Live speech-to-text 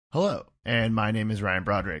Hello, and my name is Ryan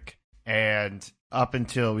Broderick. And up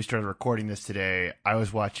until we started recording this today, I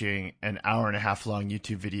was watching an hour and a half long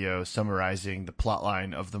YouTube video summarizing the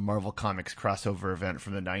plotline of the Marvel Comics crossover event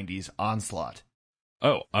from the 90s, Onslaught.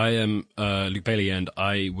 Oh, I am Luke Bailey, and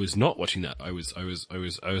I was not watching that. I was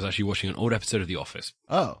actually watching an old episode of The Office.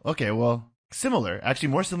 Oh, okay. Well, similar. Actually,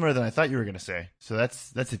 more similar than I thought you were going to say. So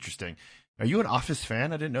that's interesting. Are you an Office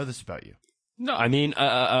fan? I didn't know this about you. No, I mean,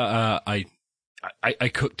 I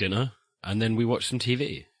cooked dinner, and then we watched some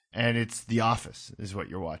TV. And it's The Office is what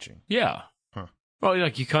you're watching. Yeah. Huh. Well,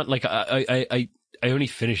 like, you can't, like, I only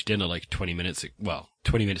finished dinner like 20 minutes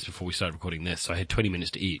before we started recording this, so I had 20 minutes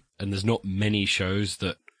to eat. And there's not many shows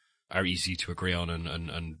that are easy to agree on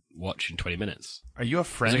and watch in 20 minutes. Are you a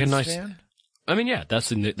Friends fan? I mean, yeah,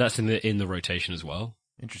 that's in the rotation as well.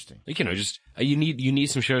 Interesting. Like, you know, just you need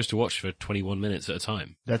some shows to watch for 21 minutes at a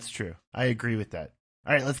time. That's true. I agree with that.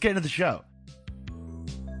 All right, let's get into the show.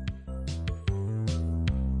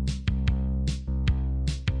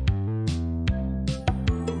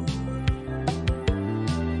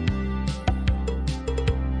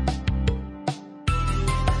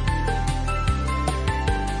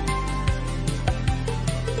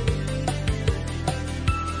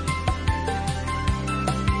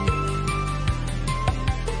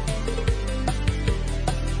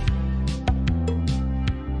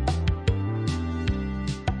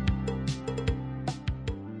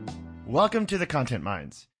 Welcome to the Content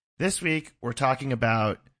Mines. This week, we're talking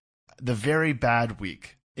about the very bad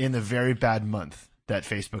week in the very bad month that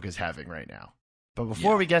Facebook is having right now. But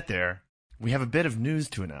before we get there, we have a bit of news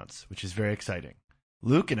to announce, which is very exciting.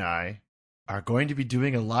 Luke and I are going to be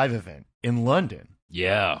doing a live event in London.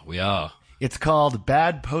 Yeah, we are. It's called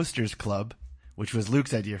Bad Posters Club, which was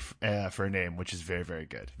Luke's idea for a name, which is very, very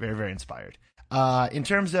good. Very, very inspired. In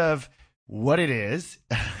terms of what it is,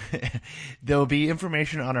 there'll be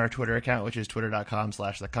information on our Twitter account, which is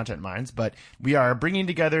twitter.com/thecontentminds. But we are bringing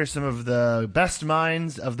together some of the best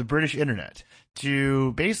minds of the British internet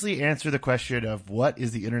to basically answer the question of what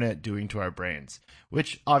is the internet doing to our brains,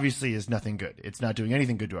 which obviously is nothing good. It's not doing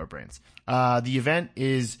anything good to our brains. The event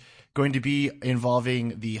is going to be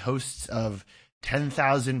involving the hosts of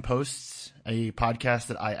 10,000 Posts, a podcast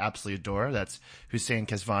that I absolutely adore. That's Hussein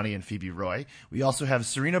Kesvani and Phoebe Roy. We also have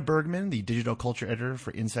Serena Bergman, the digital culture editor for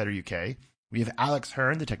Insider UK. We have Alex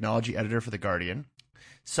Hearn, the technology editor for The Guardian.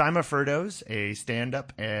 Sima Ferdows, a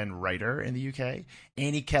stand-up and writer in the UK.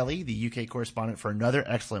 Annie Kelly, the UK correspondent for another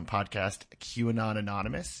excellent podcast, QAnon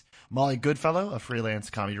Anonymous. Molly Goodfellow, a freelance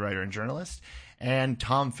comedy writer and journalist. And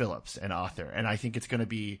Tom Phillips, an author. And I think it's going to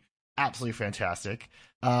be absolutely fantastic.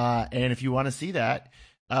 And if you want to see that,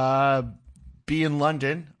 be in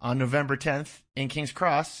London on November 10th in King's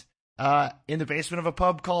Cross, in the basement of a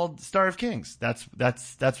pub called Star of Kings. That's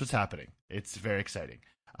what's happening. It's very exciting.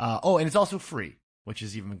 And it's also free, which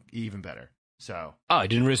is even better. So, I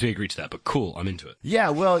didn't really agree to that, but cool, I'm into it. Yeah,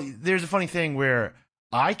 well, there's a funny thing where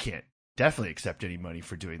I can't definitely accept any money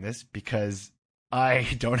for doing this because I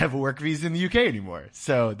don't have a work visa in the UK anymore.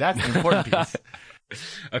 So that's the important piece.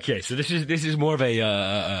 Okay, so this is more of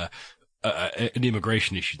an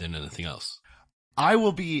immigration issue than anything else. I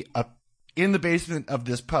will be in the basement of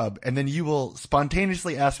this pub, and then you will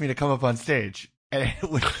spontaneously ask me to come up on stage. At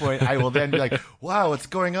which point I will then be like, wow, what's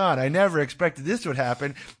going on? I never expected this would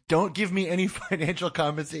happen. Don't give me any financial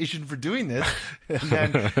compensation for doing this. And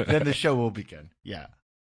then the show will begin. Yeah.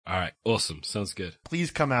 All right. Awesome. Sounds good. Please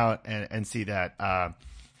come out and see that.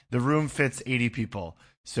 The room fits 80 people.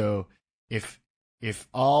 So if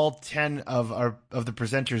all 10 of the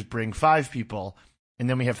presenters bring 5 people, and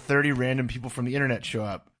then we have 30 random people from the internet show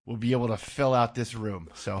up, we'll be able to fill out this room.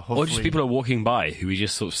 So hopefully, or just people are walking by who we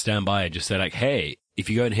just sort of stand by and just say like, hey, if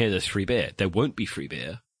you go in here, there's free beer. There won't be free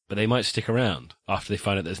beer, but they might stick around after they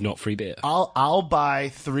find out there's not free beer. I'll buy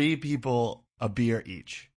 3 people a beer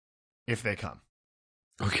each if they come.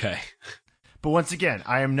 Okay. But once again,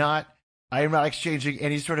 I am not exchanging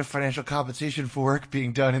any sort of financial compensation for work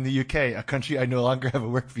being done in the UK, a country I no longer have a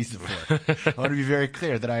work visa for. I want to be very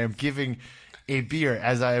clear that I am giving a beer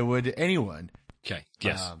as I would anyone. Okay.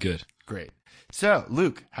 Yes. Good. Great. So,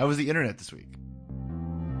 Luke, how was the internet this week?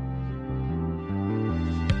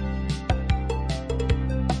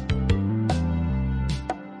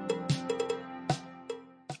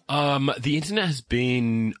 The internet has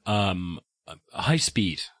been high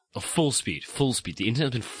speed, or full speed. The internet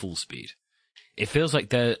has been full speed. It feels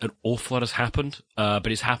like an awful lot has happened, but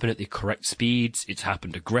it's happened at the correct speeds. It's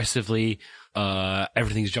happened aggressively.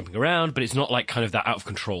 Everything's jumping around, but it's not like kind of that out of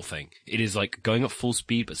control thing. It is like going at full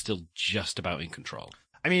speed, but still just about in control.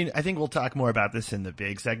 I mean, I think we'll talk more about this in the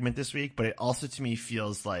big segment this week, but it also to me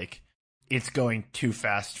feels like it's going too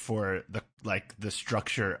fast for the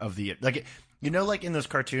structure of the like. Like in those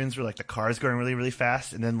cartoons where like the car is going really, really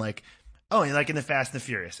fast, and then like, oh, and like in the Fast and the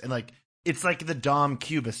Furious, and like it's like the Dom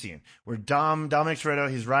Cuba scene where Dominic Toretto,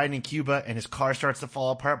 he's riding in Cuba and his car starts to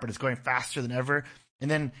fall apart, but it's going faster than ever,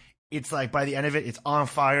 and then it's like by the end of it, it's on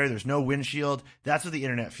fire. There's no windshield. That's what the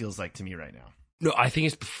internet feels like to me right now. No, I think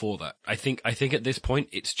it's before that. I think at this point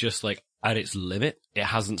it's just like at its limit. It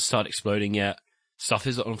hasn't started exploding yet. Stuff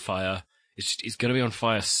is on fire. It's going to be on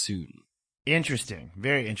fire soon. Interesting,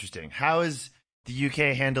 very interesting. How is the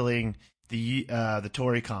UK handling the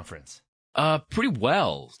Tory conference? Pretty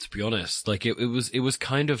well, to be honest. Like it was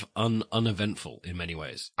kind of uneventful in many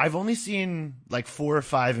ways. I've only seen like 4 or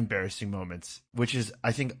 5 embarrassing moments, which is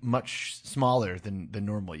I think much smaller than the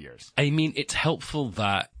normal years. I mean, it's helpful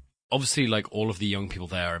that obviously like all of the young people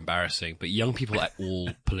there are embarrassing, but young people at all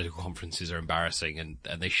political conferences are embarrassing and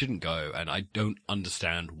they shouldn't go. And I don't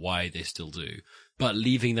understand why they still do. But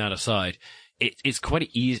leaving that aside, it's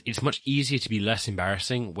quite easy. It's much easier to be less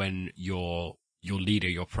embarrassing when your leader,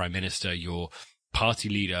 your prime minister, your party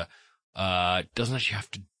leader, doesn't actually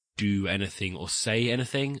have to do anything or say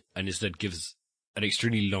anything, and instead gives an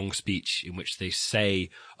extremely long speech in which they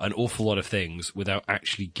say an awful lot of things without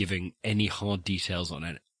actually giving any hard details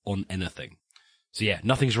on anything. So yeah,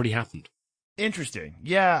 nothing's really happened. Interesting.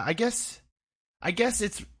 Yeah, I guess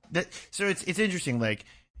it's that. So it's interesting. Like,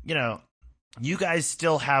 you guys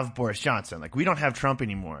still have Boris Johnson. Like, we don't have Trump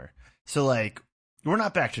anymore. So like, we're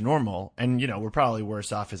not back to normal, and we're probably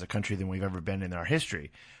worse off as a country than we've ever been in our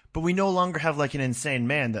history. But we no longer have like an insane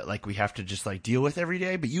man that like we have to just like deal with every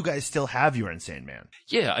day. But you guys still have your insane man.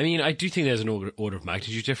 Yeah, I mean, I do think there's an order of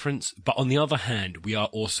magnitude difference. But on the other hand, we are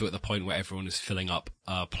also at the point where everyone is filling up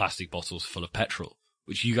plastic bottles full of petrol,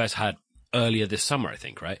 which you guys had earlier this summer, I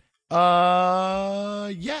think, right?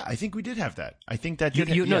 Yeah, I think we did have that. I think that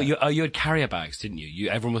you had carrier bags, didn't you?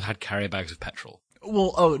 Everyone had carrier bags of petrol.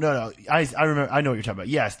 Well, oh, no. I remember, I know what you're talking about.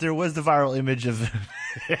 Yes, there was the viral image of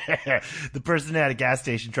the person at a gas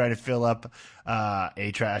station trying to fill up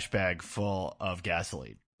a trash bag full of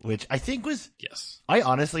gasoline, which I think was, yes. I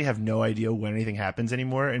honestly have no idea when anything happens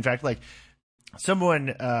anymore. In fact, like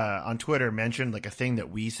someone on Twitter mentioned like a thing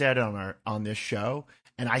that we said on this show,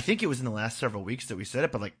 and I think it was in the last several weeks that we said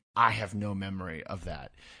it, but like I have no memory of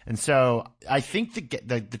that. And so I think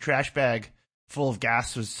the trash bag full of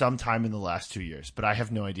gas was sometime in the last 2 years, but I have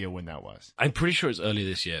no idea when that was. I'm pretty sure it's earlier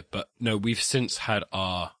this year, but no, we've since had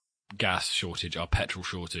our gas shortage, our petrol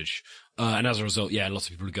shortage, and as a result, yeah, lots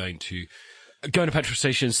of people are going to petrol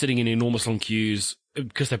stations, sitting in enormous long queues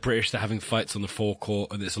because they're British. They're having fights on the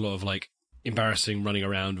forecourt, and there's a lot of like embarrassing running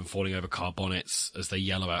around and falling over car bonnets as they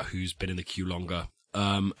yell about who's been in the queue longer.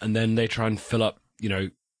 And then they try and fill up,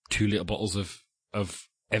 2-liter bottles of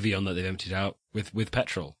Evian that they've emptied out with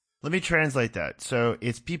petrol. Let me translate that. So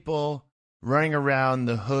it's people running around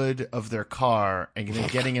the hood of their car and then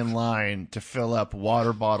getting in line to fill up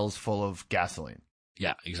water bottles full of gasoline.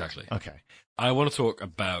 Yeah, exactly. Okay. I want to talk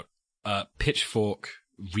about Pitchfork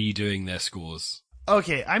redoing their scores.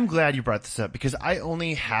 Okay, I'm glad you brought this up because I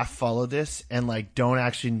only half follow this and like don't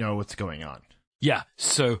actually know what's going on. Yeah,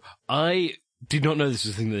 so I did not know this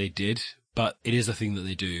was a thing that they did, but it is a thing that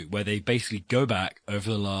they do where they basically go back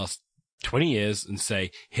over the last 20 years and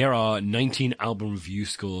say, here are 19 album review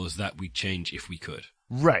scores that we'd change if we could.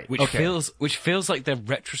 Right. Which feels like they're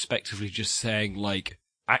retrospectively just saying like,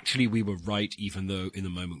 actually we were right even though in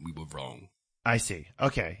the moment we were wrong. I see.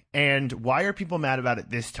 Okay. And why are people mad about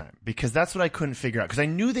it this time? Because that's what I couldn't figure out. Because I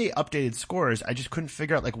knew they updated scores. I just couldn't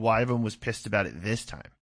figure out like why everyone was pissed about it this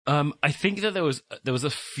time. I think that there was a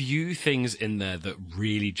few things in there that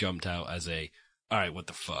really jumped out as all right, what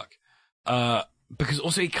the fuck? Because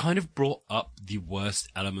also it kind of brought up the worst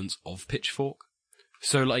elements of Pitchfork.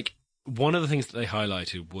 So like one of the things that they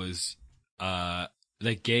highlighted was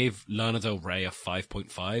they gave Lana Del Rey a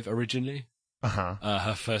 5.5 originally.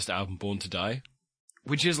 Her first album, Born to Die,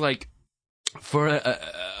 which is like for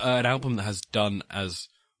an album that has done as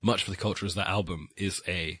much for the culture as that album is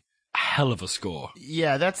a hell of a score.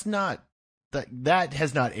 Yeah, that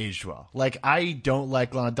has not aged well. Like I don't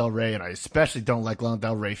like Lana Del Rey, and I especially don't like Lana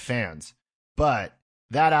Del Rey fans. But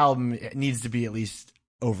that album needs to be at least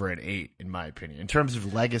over an 8, in my opinion, in terms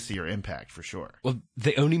of legacy or impact, for sure. Well,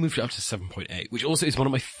 they only moved it up to 7.8, which also is one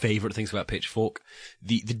of my favorite things about Pitchfork.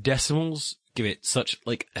 The decimals give it such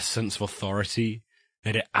like a sense of authority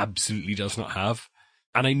that it absolutely does not have.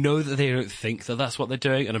 And I know that they don't think that that's what they're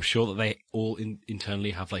doing, and I'm sure that they all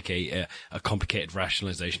internally have like a complicated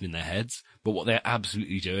rationalization in their heads. But what they're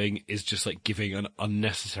absolutely doing is just like giving an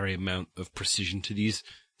unnecessary amount of precision to these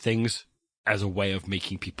things as a way of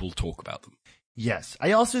making people talk about them. Yes.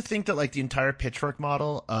 I also think that like the entire Pitchfork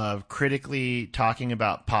model of critically talking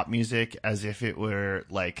about pop music as if it were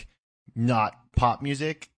like not pop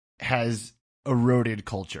music has eroded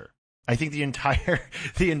culture. I think the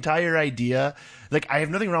entire idea, like I have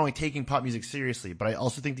nothing wrong with taking pop music seriously, but I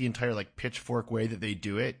also think the entire like Pitchfork way that they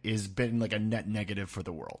do it is been like a net negative for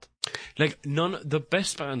the world. Like the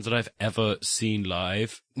best bands that I've ever seen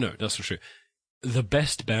live. No, that's not true. The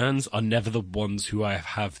best bands are never the ones who I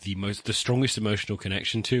have the strongest emotional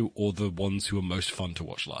connection to, or the ones who are most fun to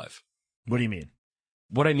watch live. What do you mean?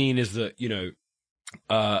 What I mean is that,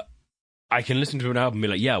 I can listen to an album and be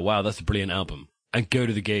like, yeah, wow, that's a brilliant album, and go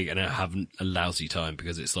to the gig and I have a lousy time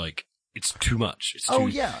because it's like, it's too much. It's too,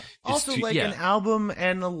 Also, an album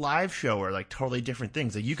and a live show are like totally different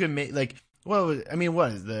things. Like you can make like, well, I mean,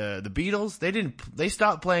 what is the Beatles? They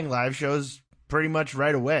stopped playing live shows pretty much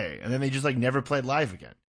right away, and then they just like never played live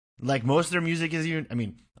again. Like most of their music is even, I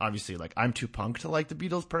mean, obviously like I'm too punk to like the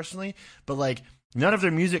Beatles personally, but like none of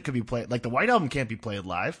their music could be played. Like the White Album can't be played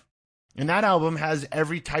live, and that album has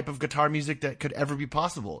every type of guitar music that could ever be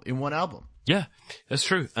possible in one album. Yeah, that's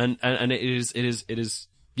true, and it is.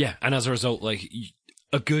 Yeah, and as a result, like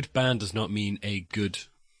a good band does not mean a good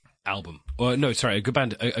album. Or no, sorry, a good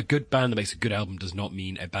band that makes a good album does not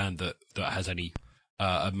mean a band that has any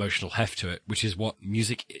emotional heft to it, which is what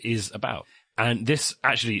music is about. And this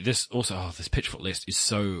Pitchfork list is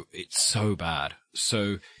so bad.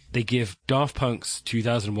 So they give Daft Punk's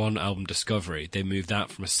 2001 album Discovery, they move that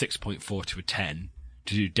from a 6.4 to a 10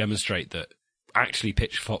 to demonstrate that actually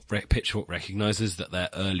Pitchfork recognizes that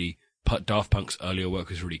Daft Punk's earlier work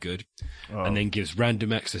was really good. Oh. And then gives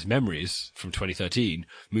Random Access Memories from 2013,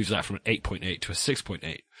 moves that from an 8.8 to a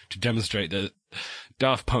 6.8 to demonstrate that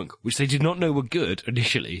Daft Punk, which they did not know were good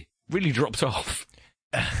initially, really dropped off.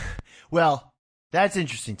 Well, that's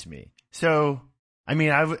interesting to me. So, I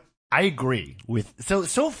mean, I agree with,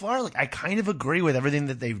 so far, like, I kind of agree with everything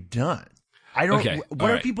that they've done. I don't, okay,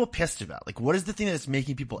 what are people pissed about? Like, what is the thing that's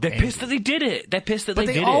making people They're angry? pissed that they did it. They're pissed that they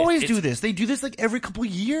did it. But they always do this. They do this like every couple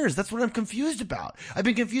years. That's what I'm confused about. I've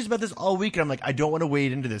been confused about this all week, and I'm like, I don't want to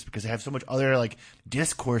wade into this because I have so much other, like,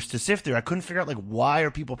 discourse to sift through. I couldn't figure out, like, why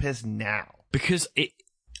are people pissed now? Because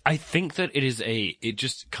I think that it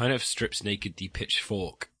just kind of strips naked the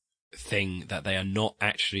Pitchfork thing that they are not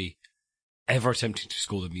actually ever attempting to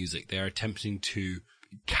score the music. They are attempting to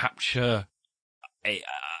capture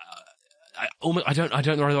I don't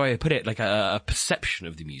know the way I put it, like a perception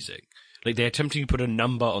of the music. Like they're attempting to put a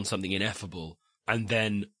number on something ineffable, and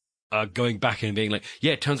then going back and being like,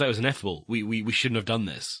 yeah, it turns out it was ineffable. We shouldn't have done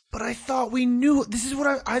this. But I thought we knew. This is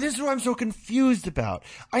what I'm so confused about.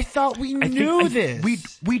 I thought we knew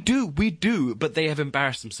this. We do, but they have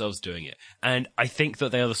embarrassed themselves doing it. And I think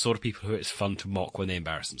that they are the sort of people who it's fun to mock when they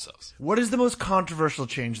embarrass themselves. What is the most controversial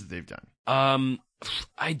change that they've done?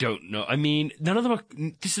 I don't know. I mean, none of them are,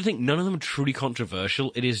 this is the thing, none of them are truly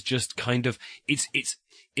controversial. It is just kind of, it's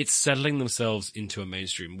settling themselves into a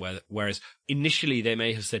mainstream whereas initially they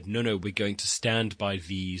may have said, no, we're going to stand by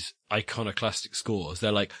these iconoclastic scores.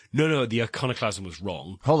 They're like, no, the iconoclasm was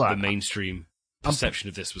wrong. Hold on. The mainstream perception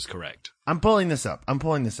of this was correct. I'm pulling this up.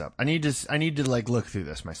 I need to like look through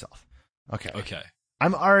this myself. Okay.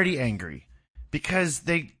 I'm already angry because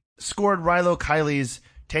they scored Rilo Kiley's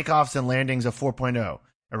takeoffs and landings of 4.0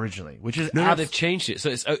 originally, which is no, they've changed it,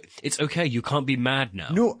 so it's okay. You can't be mad now.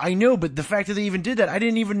 No, I know, but the fact that they even did that, I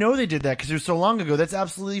didn't even know they did that because it was so long ago. That's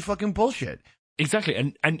absolutely fucking bullshit.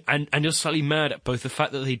 Exactly, and you're slightly mad at both the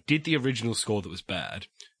fact that they did the original score that was bad,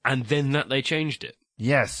 and then that they changed it.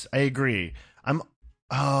 Yes, I agree.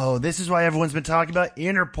 This is why everyone's been talking about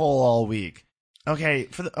Interpol all week. Okay,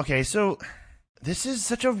 so this is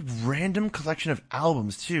such a random collection of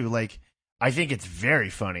albums too. Like, I think it's very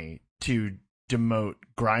funny to demote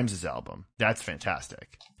Grimes' album. That's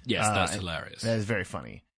fantastic. Yes, that's hilarious. That is very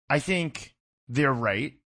funny. I think they're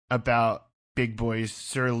right about Big Boy's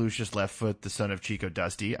Sir Lucius Left Foot, the son of Chico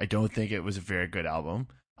Dusty. I don't think it was a very good album.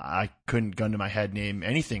 I couldn't, gun to my head, name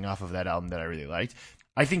anything off of that album that I really liked.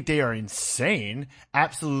 I think they are insane,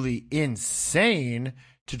 absolutely insane,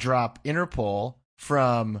 to drop Interpol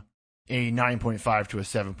from a 9.5 to a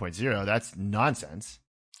 7.0. That's nonsense.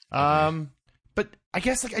 But I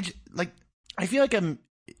guess I feel like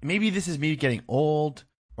maybe this is me getting old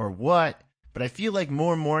or what, but I feel like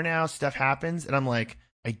more and more now stuff happens and I'm like,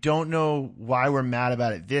 I don't know why we're mad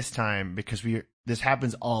about it this time because this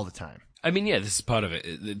happens all the time. I mean, yeah, this is part of it.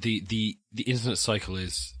 The internet cycle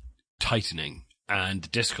is tightening and the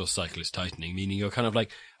discourse cycle is tightening, meaning you're kind of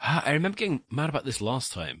like, I remember getting mad about this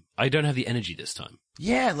last time. I don't have the energy this time.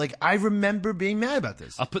 Yeah, like I remember being mad about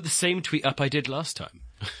this. I'll put the same tweet up I did last time.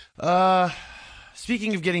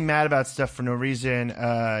 Speaking of getting mad about stuff for no reason,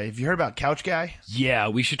 have you heard about Couch Guy? Yeah,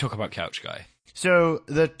 we should talk about Couch Guy. So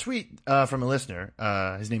the tweet from a listener,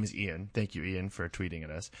 his name is Ian. Thank you, Ian, for tweeting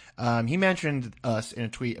at us. He mentioned us in a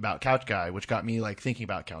tweet about Couch Guy, which got me like thinking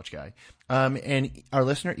about Couch Guy. And our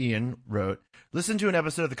listener Ian wrote, "Listen to an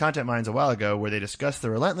episode of the Content Mines a while ago where they discussed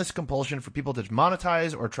the relentless compulsion for people to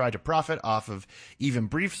monetize or try to profit off of even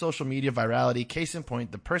brief social media virality. Case in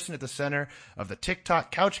point, the person at the center of the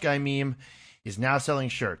TikTok Couch Guy meme is now selling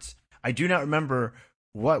shirts. I do not remember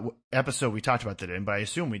what episode we talked about that in, but I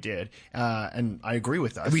assume we did. And I agree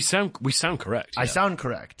with us. We sound correct. Yeah. I sound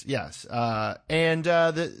correct. Yes. So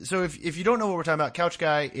if you don't know what we're talking about, Couch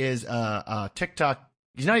Guy is TikTok.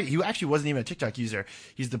 He actually wasn't even a TikTok user.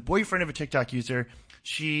 He's the boyfriend of a TikTok user.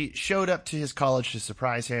 She showed up to his college to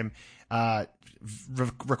surprise him,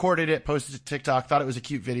 recorded it, posted it to TikTok, thought it was a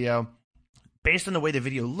cute video. Based on the way the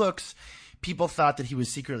video looks, people thought that he was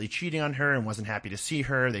secretly cheating on her and wasn't happy to see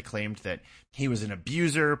her. They claimed that he was an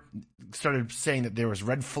abuser, started saying that there was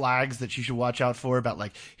red flags that she should watch out for about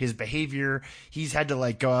like his behavior. He's had to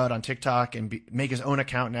like go out on TikTok and make his own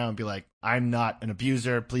account now and be like, I'm not an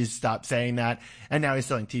abuser. Please stop saying that. And now he's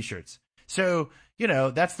selling t-shirts. So,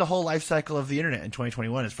 that's the whole life cycle of the internet in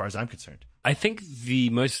 2021, as far as I'm concerned. I think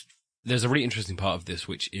there's a really interesting part of this,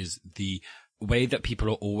 which is the way that people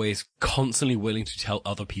are always constantly willing to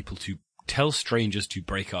tell strangers to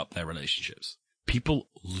break up their relationships. People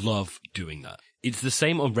love doing that. It's the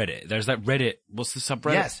same on Reddit. There's that Reddit. What's the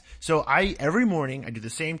subreddit? Yes. So every morning I do the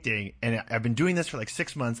same thing, and I've been doing this for like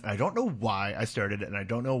 6 months, and I don't know why I started it, and I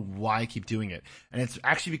don't know why I keep doing it. And it's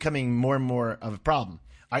actually becoming more and more of a problem.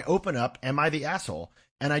 I open up Am I the Asshole?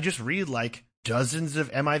 And I just read like dozens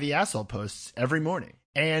of Am I the Asshole posts every morning.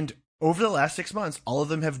 And over the last 6 months, all of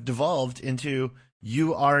them have devolved into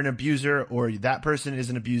you are an abuser or that person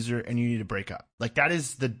is an abuser and you need to break up. Like that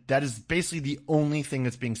is basically the only thing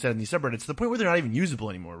that's being said in these subreddits to the point where they're not even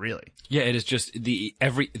usable anymore, really. Yeah, it is just the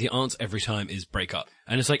answer every time is break up.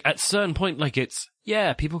 And it's like at a certain point, like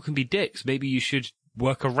people can be dicks. Maybe you should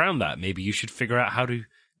work around that. Maybe you should figure out how to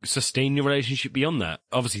sustain your relationship beyond that.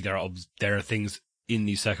 Obviously there are things in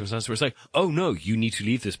these circumstances where it's like, oh no, you need to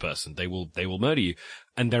leave this person. They will murder you.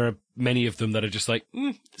 And there are many of them that are just like,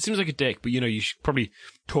 it seems like a dick, but you should probably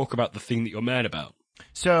talk about the thing that you're mad about.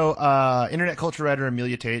 So, internet culture writer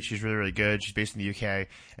Amelia Tate, she's really, really good. She's based in the UK,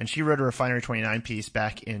 and she wrote a Refinery 29 piece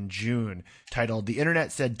back in June titled "The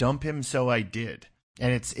Internet Said Dump Him, So I Did."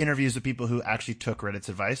 And it's interviews with people who actually took Reddit's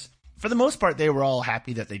advice. For the most part, they were all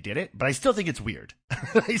happy that they did it, but I still think it's weird.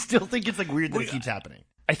 I still think it's like weird that it keeps happening.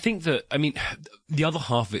 I think that, the other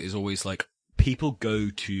half of it is always like people go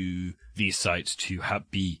to these sites to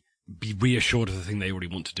be reassured of the thing they already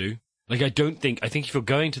want to do. Like, I think if you're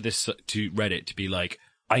going to Reddit to be like,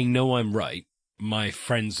 I know I'm right, my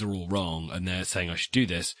friends are all wrong, and they're saying I should do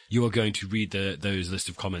this, you are going to read those list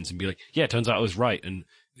of comments and be like, yeah, it turns out I was right, and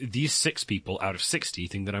these 6 people out of 60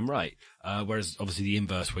 think that I'm right. Whereas obviously the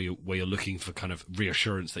inverse, where you're looking for kind of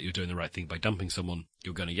reassurance that you're doing the right thing by dumping someone,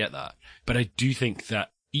 you're going to get that. But I do think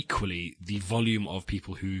that equally, the volume of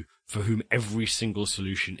people for whom every single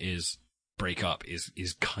solution is break up is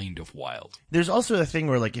kind of wild. There's also a thing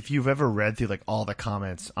where, like, if you've ever read through like all the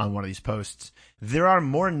comments on one of these posts, there are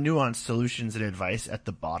more nuanced solutions and advice at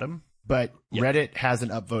the bottom. But yep. Reddit has an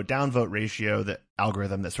upvote downvote ratio, that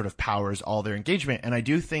algorithm that sort of powers all their engagement. And I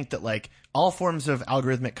do think that like all forms of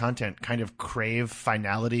algorithmic content kind of crave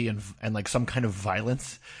finality and like some kind of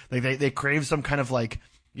violence. Like they crave some kind of like,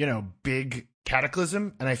 big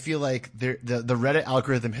cataclysm. And I feel like the Reddit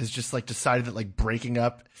algorithm has just like decided that like breaking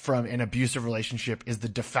up from an abusive relationship is the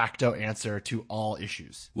de facto answer to all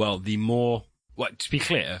issues. Well, to be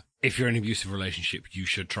clear, if you're in an abusive relationship, you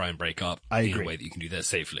should try and break up in a way that you can do that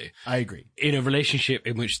safely. I agree. In a relationship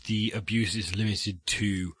in which the abuse is limited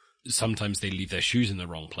to sometimes they leave their shoes in the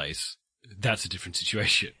wrong place, that's a different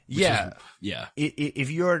situation. Yeah.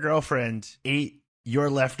 If your girlfriend ate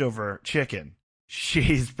your leftover chicken,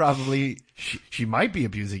 she's probably she might be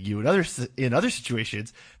abusing you in other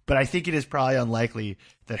situations, but I think it is probably unlikely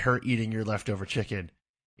that her eating your leftover chicken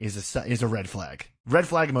is a red flag. Red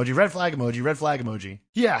flag emoji, red flag emoji, red flag emoji.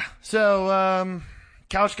 Yeah. So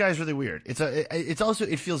Couch Guy is really weird.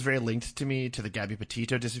 It feels very linked to me to the Gabby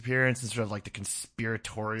Petito disappearance and sort of like the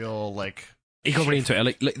conspiratorial like. He got really into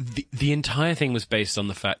it. Like the entire thing was based on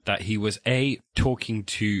the fact that he was talking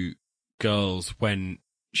to girls when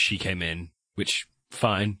she came in, which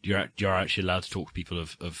fine. You're actually allowed to talk to people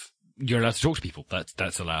you're allowed to talk to people.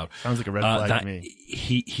 That's allowed. Sounds like a red flag to me.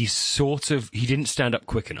 He didn't stand up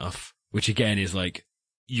quick enough, which again is like,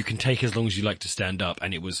 you can take as long as you like to stand up,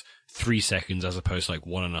 and it was 3 seconds as opposed to like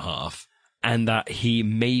 1.5. and that he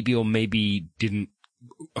maybe or maybe didn't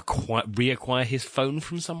reacquire his phone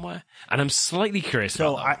from somewhere. And I'm slightly curious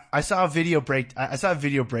So about that. I saw a video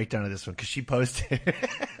breakdown of this one because she posted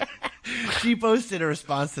she posted a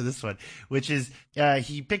response to this one, which is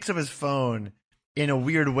he picks up his phone in a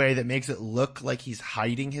weird way that makes it look like he's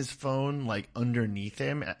hiding his phone like underneath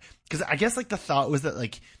him. Because I guess like the thought was that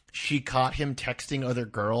like she caught him texting other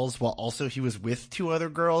girls while also he was with two other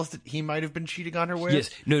girls that he might have been cheating on her with. Yes,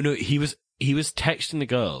 no, he was texting the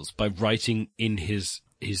girls by writing in his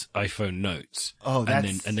iPhone notes. Oh,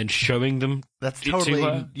 that's and then showing them. That's to totally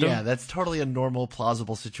her, yeah. That's totally a normal,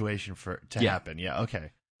 plausible situation to happen. Yeah.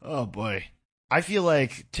 Okay. Oh boy. I feel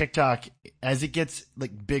like TikTok, as it gets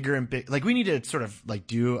like bigger and big, like we need to sort of like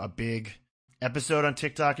do a big episode on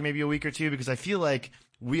TikTok in maybe a week or two, because I feel like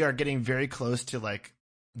we are getting very close to like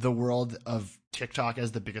the world of TikTok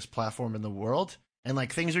as the biggest platform in the world. And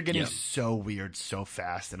like things are getting so weird so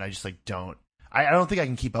fast, and I just like I don't think I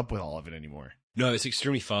can keep up with all of it anymore. No, it's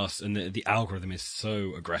extremely fast, and the algorithm is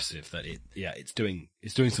so aggressive that it's doing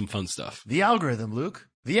some fun stuff. The algorithm, Luke.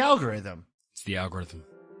 The algorithm. It's the algorithm.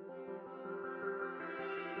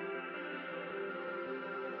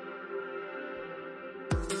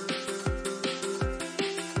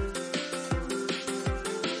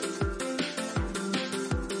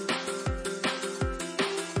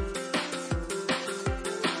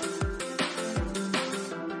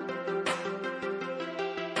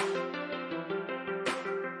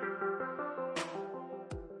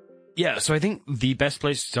 Yeah, so I think the best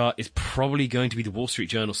place to start is probably going to be the Wall Street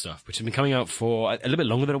Journal stuff, which has been coming out for a little bit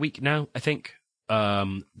longer than a week now, I think.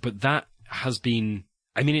 But that has been,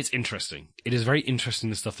 I mean, it's interesting. It is very interesting,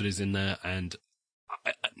 the stuff that is in there. And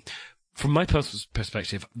from my personal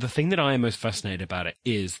perspective, the thing that I am most fascinated about it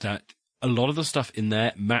is that a lot of the stuff in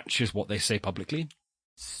there matches what they say publicly.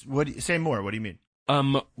 Say more. What do you mean?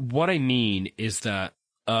 What I mean is that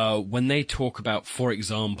when they talk about, for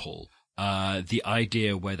example, the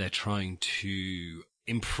idea where they're trying to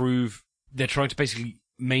basically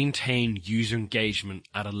maintain user engagement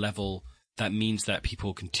at a level that means that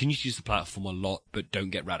people continue to use the platform a lot but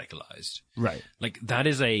don't get radicalized. Right. Like that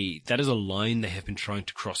is a line they have been trying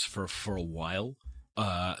to cross for a while,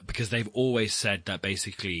 because they've always said that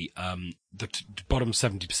basically the bottom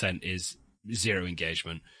 70% is zero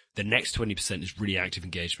engagement, the next 20% is really active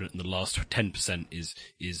engagement, and the last 10%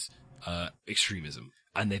 is extremism.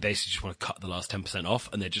 And they basically just want to cut the last 10%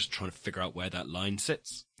 off, and they're just trying to figure out where that line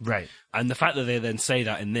sits. Right. And the fact that they then say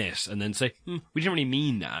that in this, and then say, we didn't really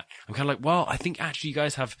mean that. I'm kind of like, well, I think actually you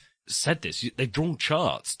guys have said this. They've drawn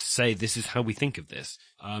charts to say this is how we think of this.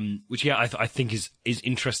 Which, yeah, I think is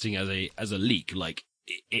interesting as a leak. Like,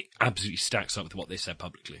 it absolutely stacks up with what they said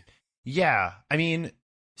publicly. Yeah. I mean,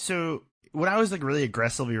 so when I was like really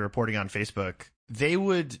aggressively reporting on Facebook, they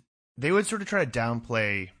would sort of try to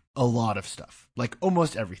downplay a lot of stuff, like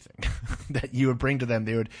almost everything that you would bring to them.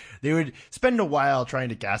 They would spend a while trying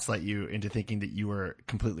to gaslight you into thinking that you were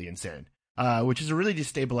completely insane, which is a really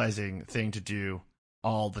destabilizing thing to do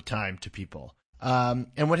all the time to people.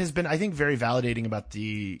 And what has been, I think, very validating about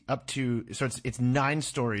it's 9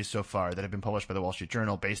 stories so far that have been published by the Wall Street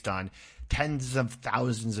Journal based on tens of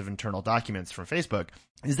thousands of internal documents from Facebook,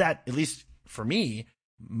 is that, at least for me,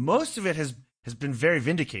 most of it has been very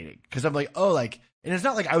vindicating, because I'm like, oh, like, and it's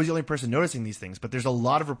not like I was the only person noticing these things, but there's a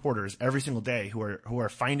lot of reporters every single day who are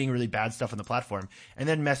finding really bad stuff on the platform and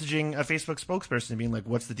then messaging a Facebook spokesperson and being like,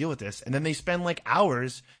 what's the deal with this? And then they spend like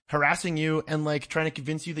hours harassing you and like trying to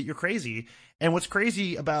convince you that you're crazy. And what's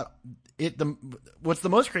crazy about it, what's the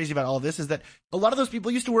most crazy about all of this is that a lot of those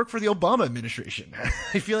people used to work for the Obama administration.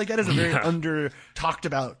 I feel like that is a very under talked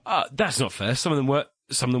about. That's not fair. Some of them work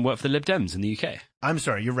for the Lib Dems in the UK. I'm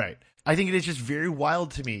sorry, you're right. I think it is just very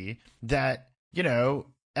wild to me that, you know,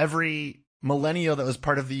 every millennial that was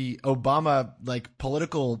part of the Obama like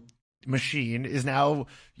political machine is now,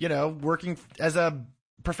 you know, working as a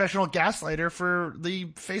professional gaslighter for the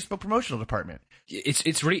Facebook promotional department.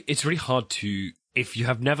 It's really hard to, if you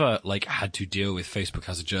have never like had to deal with Facebook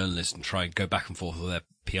as a journalist and try and go back and forth with their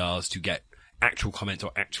PRs to get actual comments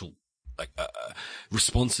or actual like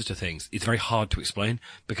responses to things. It's very hard to explain,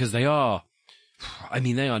 because they are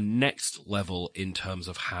next level in terms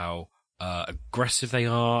of how aggressive they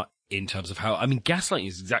are, in terms of how, I mean, gaslighting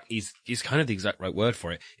is kind of the exact right word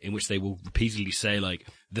for it, in which they will repeatedly say, like,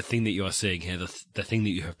 the thing that you are seeing here, the thing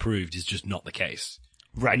that you have proved is just not the case.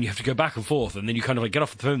 Right. And you have to go back and forth, and then you kind of like get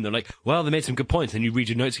off the phone, and they're like, well, they made some good points, and you read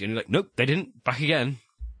your notes again, and you're like, nope, they didn't, back again.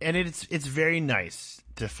 And it's very nice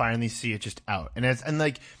to finally see it just out.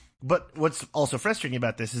 But what's also frustrating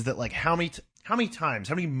about this is that, like, how many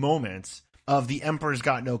moments of the emperor's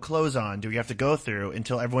got no clothes on do we have to go through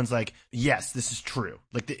until everyone's like, yes, this is true?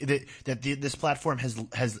 Like this platform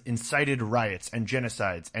has incited riots and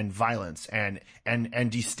genocides and violence and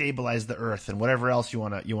destabilized the earth and whatever else you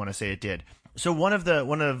wanna say it did. So one of the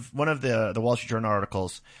Wall Street Journal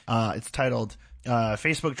articles, it's titled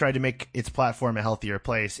Facebook tried to make its platform a healthier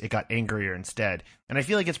place. It got angrier instead. And I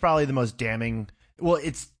feel like it's probably the most damning. Well,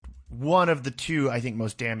 it's one of the two, I think,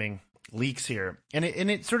 most damning leaks here. And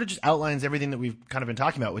it sort of just outlines everything that we've kind of been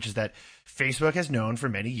talking about, which is that Facebook has known for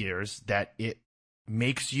many years that it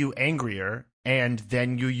makes you angrier and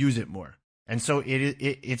then you use it more. And so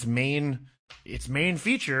its main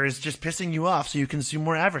feature is just pissing you off so you consume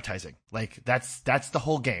more advertising. Like that's the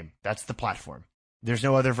whole game. That's the platform. There's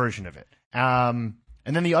no other version of it. And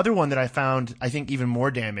then the other one that I found, I think even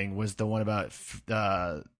more damning, was the one about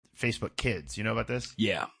Facebook Kids. You know about this?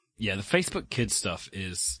 Yeah. The Facebook Kids stuff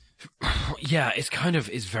is,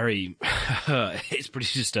 it's very, it's pretty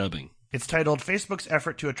disturbing. It's titled "Facebook's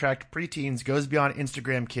Effort to Attract Preteens Goes Beyond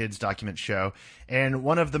Instagram Kids Document Show." And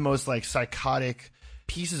one of the most psychotic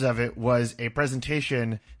pieces of it was a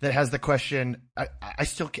presentation that has the question. I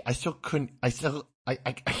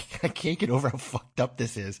can't get over how fucked up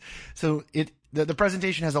this is. So the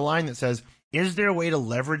presentation has a line that says, "Is there a way to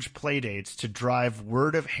leverage playdates to drive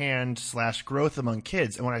word of hand / growth among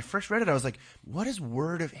kids?" And when I first read it, I was like, what is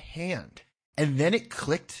word of hand? And then it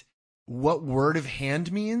clicked what word of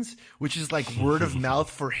hand means, which is like word of mouth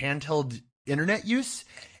for handheld internet use.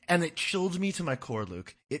 And it chilled me to my core,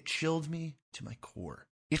 Luke. It chilled me to my core.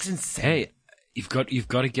 It's insane. Hey, you've got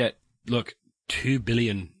to get, look, 2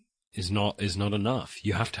 billion is not enough.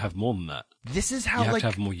 You have to have more than that. This is how you have to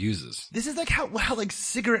have more users. This is like how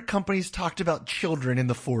cigarette companies talked about children in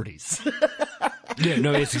the 40s. Yeah,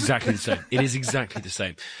 no, it's exactly the same. It is exactly the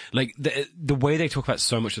same. Like the way they talk about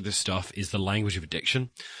so much of this stuff is the language of addiction,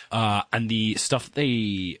 and the stuff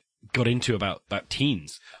they got into about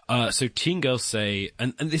teens. So teen girls say,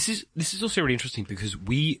 and this is also really interesting because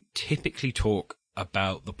we typically talk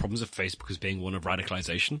about the problems of Facebook as being one of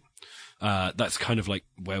radicalization. That's kind of like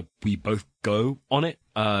where we both go on it,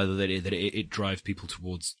 that it drives people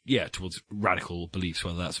towards radical beliefs,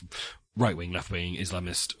 whether that's right-wing, left-wing,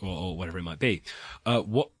 Islamist, or whatever it might be.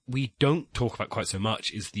 What we don't talk about quite so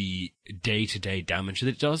much is the day-to-day damage that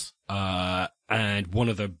it does. And one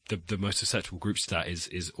of the most susceptible groups to that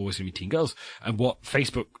is always going to be teen girls. And what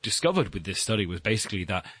Facebook discovered with this study was basically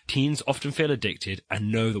that teens often feel addicted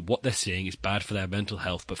and know that what they're seeing is bad for their mental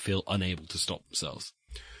health, but feel unable to stop themselves.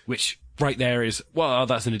 Which right there is, well,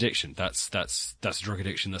 that's an addiction. That's a drug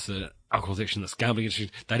addiction. That's an alcohol addiction. That's gambling addiction.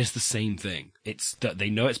 That is the same thing. It's that they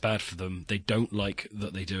know it's bad for them. They don't like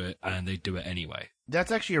that they do it, and they do it anyway.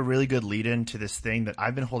 That's actually a really good lead-in to this thing that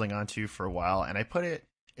I've been holding on to for a while, and I put it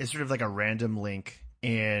as sort of like a random link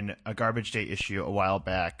in a Garbage Day issue a while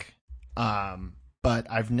back. But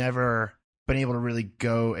I've never been able to really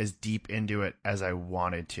go as deep into it as I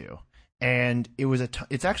wanted to. And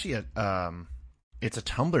it's actually a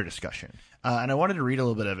Tumblr discussion, and I wanted to read a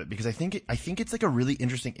little bit of it because I think it's like a really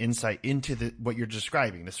interesting insight into what you're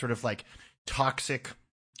describing, this sort of like toxic,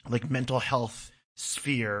 like mental health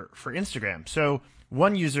sphere for Instagram. So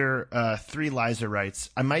one user, 3Liza,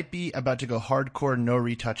 writes, "I might be about to go hardcore, no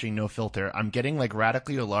retouching, no filter. I'm getting like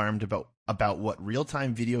radically alarmed about what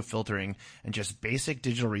real-time video filtering and just basic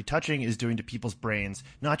digital retouching is doing to people's brains,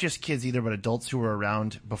 not just kids either, but adults who were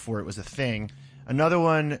around before it was a thing."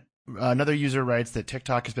 Another user writes that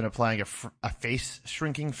TikTok has been applying a face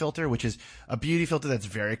shrinking filter, which is a beauty filter that's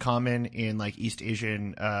very common in like East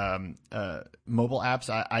Asian mobile apps.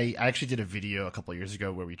 I actually did a video a couple of years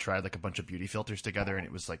ago where we tried like a bunch of beauty filters together, and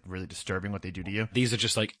it was like really disturbing what they do to you. These are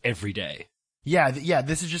just like every day. Yeah.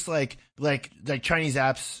 This is just like Chinese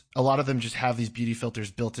apps. A lot of them just have these beauty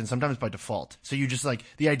filters built in, sometimes by default. So you just like,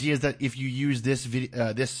 the idea is that if you use this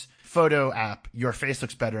this photo app, your face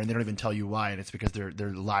looks better, and they don't even tell you why, and it's because they're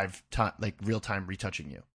live time, like real time retouching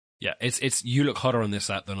you. Yeah, it's you look hotter on this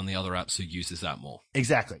app than on the other app, so use this app more.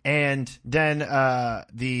 Exactly. And then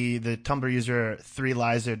the Tumblr user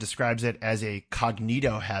 3Liza describes it as a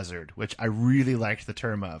cognito hazard, which I really liked the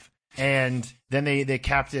term of. And then they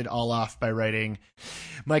capped it all off by writing,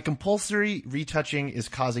 "My compulsory retouching is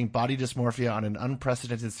causing body dysmorphia on an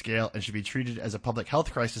unprecedented scale and should be treated as a public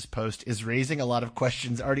health crisis post, is raising a lot of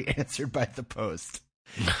questions already answered by the post."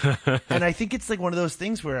 And I think it's like one of those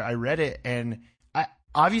things where I read it, and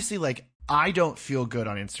I don't feel good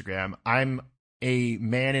on Instagram. I'm a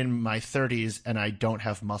man in my 30s and I don't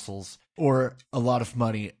have muscles or a lot of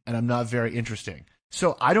money, and I'm not very interesting.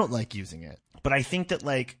 So I don't like using it. But I think that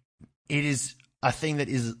like it is a thing that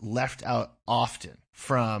is left out often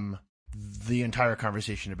from the entire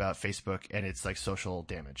conversation about Facebook and its like social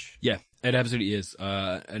damage. Yeah, it absolutely is.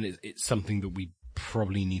 And it's something that we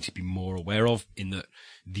probably need to be more aware of, in that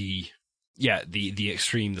the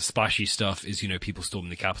extreme, the splashy stuff is, people storming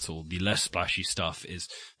the Capitol. The less splashy stuff is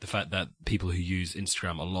the fact that people who use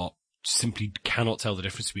Instagram a lot simply cannot tell the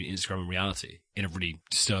difference between Instagram and reality in a really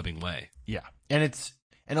disturbing way. Yeah. And it's,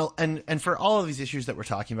 and for all of these issues that we're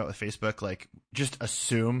talking about with Facebook, like, just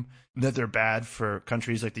assume that they're bad for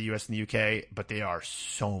countries like the US and the UK, but they are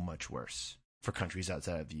so much worse for countries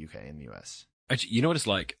outside of the UK and the US. Actually, you know what it's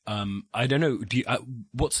like? I don't know.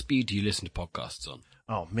 What speed do you listen to podcasts on?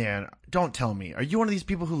 Oh man, don't tell me. Are you one of these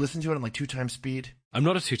people who listen to it on like 2 times speed? I'm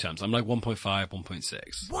not at 2 times. I'm like 1.5,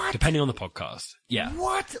 1.6. What? Depending on the podcast. Yeah.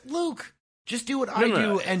 What, Luke? Just do what I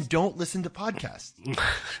do and don't listen to podcasts.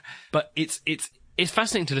 But it's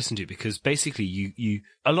fascinating to listen to, because basically you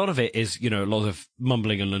a lot of it is, a lot of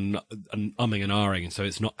mumbling and umming and ahhing, and so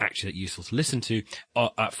it's not actually that useful to listen to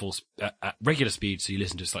at regular speed, so you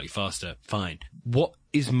listen to it slightly faster, fine. What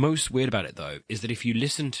is most weird about it, though, is that if you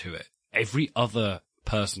listen to it, every other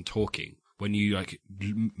person talking, when you like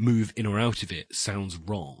move in or out of it, sounds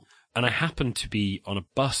wrong. And I happened to be on a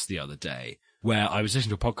bus the other day where I was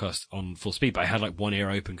listening to a podcast on full speed, but I had like one ear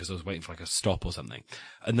open because I was waiting for like a stop or something.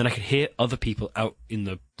 And then I could hear other people out in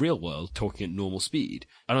the real world talking at normal speed.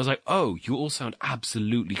 And I was like, oh, you all sound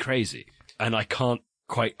absolutely crazy. And I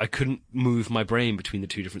couldn't move my brain between the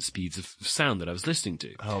two different speeds of sound that I was listening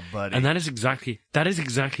to. Oh, buddy. And that is exactly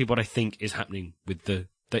what I think is happening with the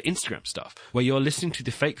Instagram stuff, where you're listening to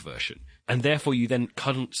the fake version, and therefore you then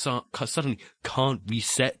suddenly can't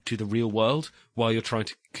reset to the real world while you're trying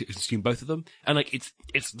to consume both of them. And like, it's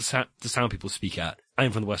the sound people speak at.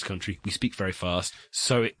 I'm from the West Country. We speak very fast,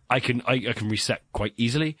 so I can reset quite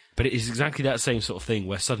easily. But it is exactly that same sort of thing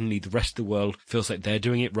where suddenly the rest of the world feels like they're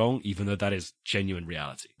doing it wrong, even though that is genuine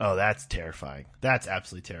reality. Oh, that's terrifying. That's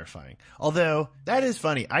absolutely terrifying. Although, that is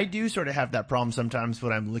funny. I do sort of have that problem sometimes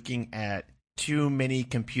when I'm looking at too many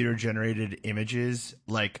computer generated images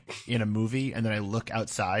like in a movie, and then I look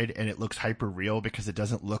outside and it looks hyper real because it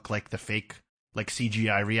doesn't look like the fake like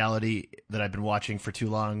CGI reality that I've been watching for too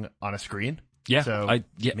long on a screen. Yeah, so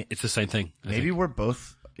it's the same thing. Maybe we're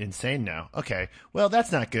both insane now. Okay, well,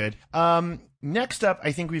 that's not good. Next up,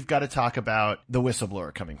 I think we've got to talk about the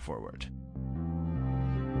whistleblower coming forward.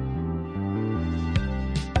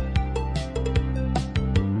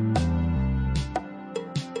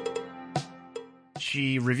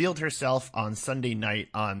 She revealed herself on Sunday night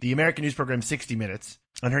on the American news program 60 Minutes,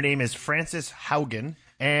 and her name is Frances Haugen,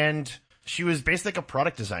 and she was basically like a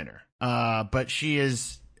product designer. But she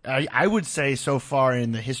is, I would say, so far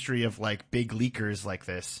in the history of like big leakers like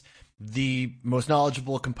this, the most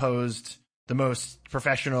knowledgeable, composed, the most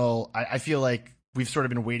professional. I feel like we've sort of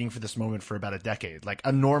been waiting for this moment for about a decade. Like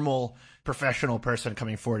a normal professional person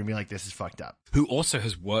coming forward and being like, this is fucked up. Who also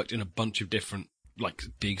has worked in a bunch of different like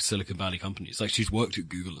big Silicon Valley companies. Like, she's worked at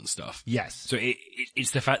Google and stuff. Yes. So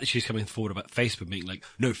it's the fact that she's coming forward about Facebook being like,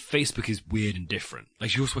 no, Facebook is weird and different.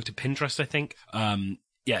 Like, she also worked at Pinterest, I think.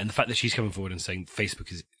 Yeah, and the fact that she's coming forward and saying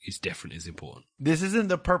Facebook is different is important. This isn't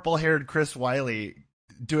the purple-haired Chris Wiley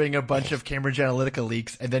doing a bunch of Cambridge Analytica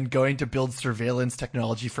leaks and then going to build surveillance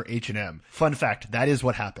technology for H&M. Fun fact, that is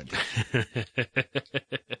what happened.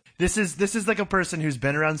 This is like a person who's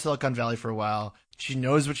been around Silicon Valley for a while. She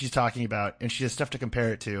knows what she's talking about, and she has stuff to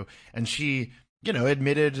compare it to. And she,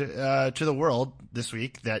 admitted to the world this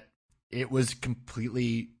week that it was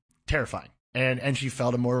completely terrifying. And she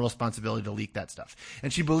felt a moral responsibility to leak that stuff.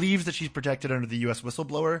 And she believes that she's protected under the U.S.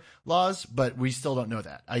 whistleblower laws, but we still don't know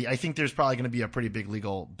that. I think there's probably going to be a pretty big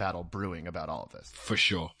legal battle brewing about all of this. For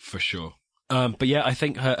sure. But yeah, I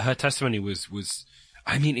think her testimony was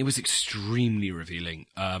I mean, it was extremely revealing.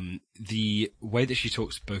 The way that she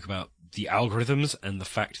spoke about the algorithms and the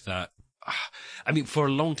fact that, I mean, for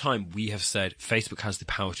a long time, we have said Facebook has the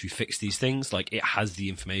power to fix these things. Like, it has the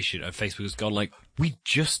information, and Facebook has gone like, we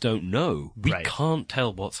just don't know. We can't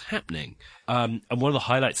tell what's happening. And one of the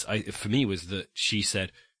highlights for me was that she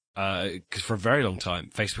said, because for a very long time,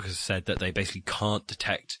 Facebook has said that they basically can't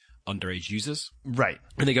detect underage users. Right.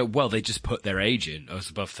 And they go, well, they just put their age in as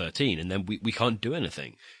above 13, and then we can't do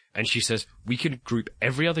anything. And she says, we can group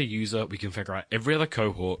every other user, we can figure out every other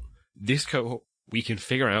cohort. This cohort, we can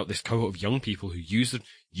figure out this cohort of young people who use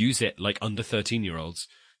it like under 13-year-olds.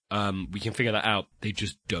 We can figure that out. They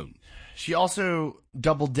just don't. She also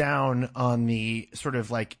doubled down on the sort of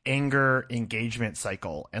like anger engagement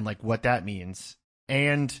cycle and like what that means.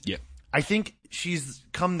 And yeah, I think she's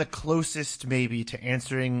come the closest maybe to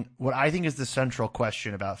answering what I think is the central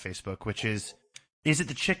question about Facebook, which is it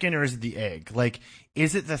the chicken or is it the egg? Like,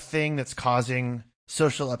 is it the thing that's causing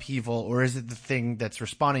social upheaval, or is it the thing that's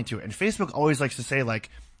responding to it? And Facebook always likes to say, like,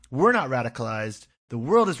 we're not radicalized, the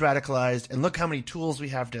world is radicalized, and look how many tools we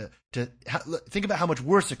have to think about how much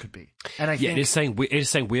worse it could be. And I think it is saying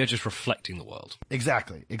we are just reflecting the world.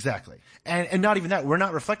 Exactly. And not even that, we're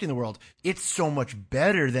not reflecting the world. It's so much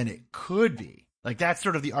better than it could be. Like, that's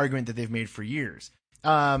sort of the argument that they've made for years.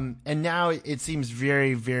 And now it seems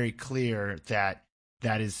very, very clear that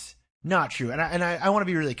that is not true. And I want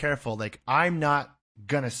to be really careful. Like, I'm not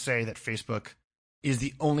going to say that Facebook is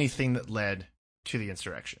the only thing that led to the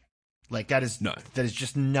insurrection. Like, that is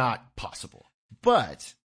just not possible.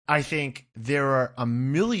 But I think there are a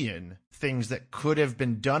million things that could have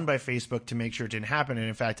been done by Facebook to make sure it didn't happen. And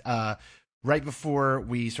in fact, right before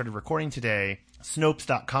we started recording today,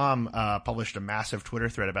 Snopes.com published a massive Twitter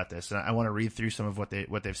thread about this, and I want to read through some of what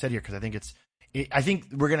they've said here, because I think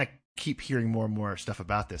we're gonna keep hearing more and more stuff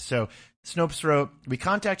about this. So Snopes wrote, "We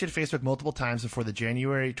contacted Facebook multiple times before the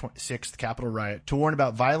January 6th Capitol riot to warn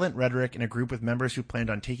about violent rhetoric in a group with members who planned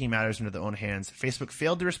on taking matters into their own hands. Facebook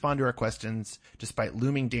failed to respond to our questions despite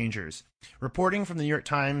looming dangers. Reporting from the New York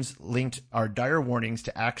Times linked our dire warnings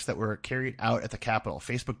to acts that were carried out at the Capitol.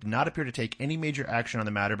 Facebook did not appear to take any major action on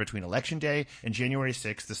the matter between Election Day and January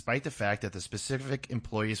 6th, despite the fact that the specific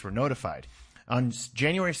employees were notified. On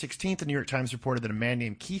January 16th, the New York Times reported that a man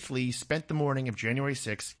named Keith Lee spent the morning of January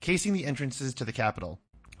 6th casing the entrances to the Capitol.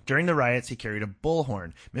 During the riots, he carried a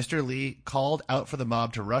bullhorn. Mr. Lee called out for the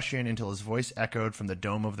mob to rush in until his voice echoed from the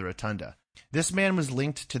dome of the rotunda. This man was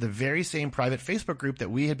linked to the very same private Facebook group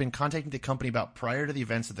that we had been contacting the company about prior to the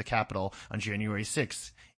events at the Capitol on January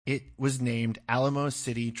 6th. It was named Alamo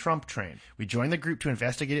City Trump Train. We joined the group to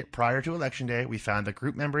investigate it prior to Election Day. We found the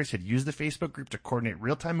group members had used the Facebook group to coordinate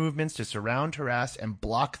real-time movements to surround, harass, and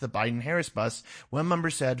block the Biden-Harris bus. One member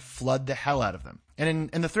said, flood the hell out of them.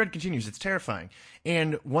 And the thread continues. It's terrifying.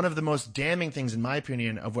 And one of the most damning things, in my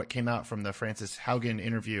opinion, of what came out from the Frances Haugen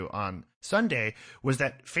interview on Sunday was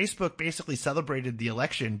that Facebook basically celebrated the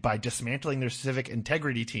election by dismantling their civic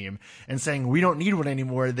integrity team and saying, we don't need one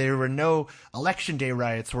anymore. There were no election day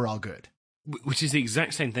riots. We're all good. Which is the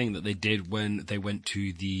exact same thing that they did when they went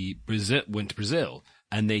to Brazil.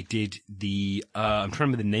 And they did I'm trying to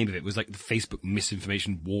remember the name of it. It was like the Facebook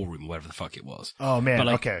misinformation war room, whatever the fuck it was. Oh, man. But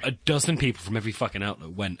like okay. a dozen people from every fucking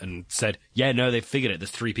outlet went and said, yeah, no, they figured it.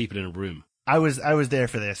 There's 3 people in a room. I was there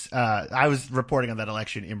for this. I was reporting on that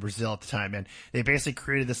election in Brazil at the time, and they basically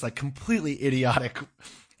created this like completely idiotic,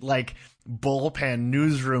 like bullpen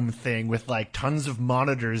newsroom thing with like tons of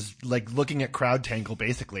monitors, like looking at CrowdTangle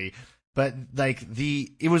basically. But like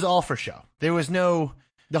it was all for show. There was no.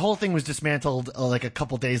 The whole thing was dismantled like a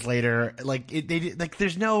couple days later. Like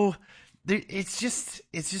there's no. It's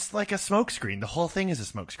just like a smokescreen. The whole thing is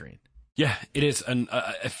a smokescreen. Yeah, it is, and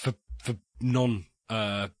for non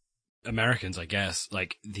Americans, I guess,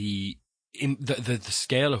 like the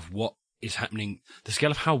scale of what is happening, the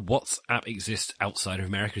scale of how WhatsApp exists outside of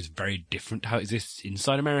America is very different to how it exists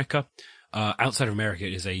inside America. Outside of America,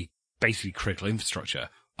 it is a basically critical infrastructure.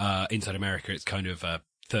 Inside America, it's kind of a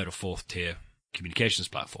 3rd or 4th tier communications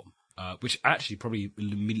platform, which actually probably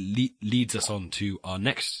leads us on to our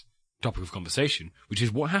next topic of conversation, which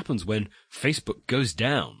is what happens when Facebook goes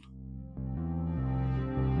down.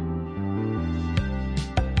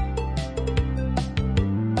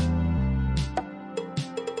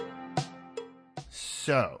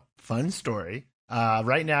 So, fun story.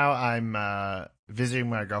 Right now I'm visiting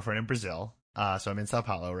my girlfriend in Brazil. So I'm in Sao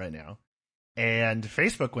Paulo right now. And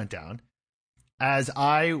Facebook went down as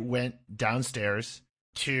I went downstairs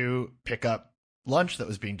to pick up lunch that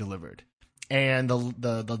was being delivered. And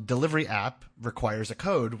the delivery app requires a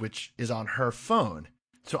code, which is on her phone.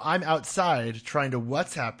 So I'm outside trying to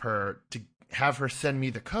WhatsApp her to have her send me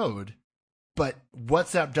the code, but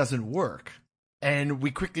WhatsApp doesn't work. And we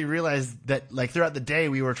quickly realized that like throughout the day,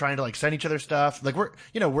 we were trying to like send each other stuff. Like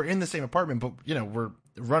we're in the same apartment, but we're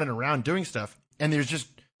running around doing stuff. And there's just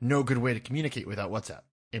no good way to communicate without WhatsApp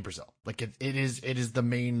in Brazil. Like it is the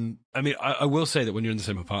main. I mean, I will say that when you're in the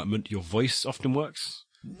same apartment, your voice often works.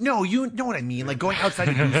 No, you know what I mean. Like going outside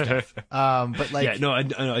to do stuff. But like, yeah, no,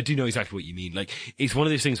 I do know exactly what you mean. Like it's one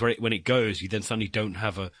of those things where when it goes, you then suddenly don't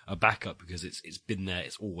have a backup because it's been there.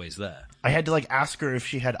 It's always there. I had to like ask her if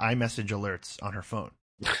she had iMessage alerts on her phone.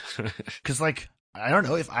 Cause like, I don't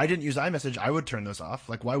know, if I didn't use iMessage, I would turn those off.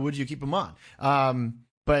 Like, why would you keep them on?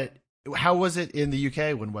 But how was it in the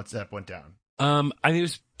UK when WhatsApp went down? I think it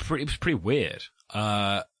was pretty weird.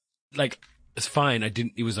 Like, it's fine.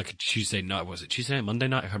 It was like a Tuesday night. Was it Tuesday night, Monday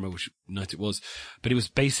night? I can't remember which night it was, but it was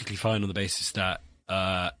basically fine on the basis that,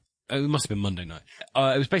 it must have been Monday night.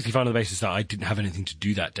 It was basically fine on the basis that I didn't have anything to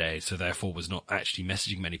do that day, so therefore was not actually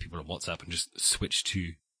messaging many people on WhatsApp and just switched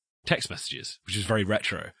to text messages, which is very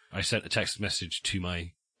retro. I sent a text message to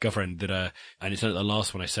my girlfriend that, and it's not the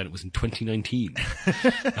last one I sent, it was in 2019.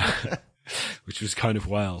 Which was kind of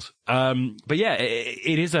wild. But yeah,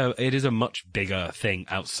 it is a much bigger thing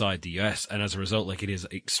outside the US, and as a result, like, it is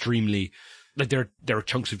extremely, like, there are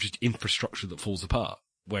chunks of just infrastructure that falls apart,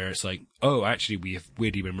 where it's like, oh, actually, we have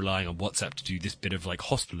weirdly been relying on WhatsApp to do this bit of, like,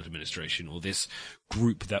 hospital administration, or this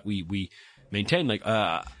group that we maintain. Like,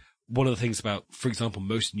 one of the things about, for example,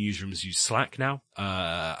 most newsrooms use Slack now,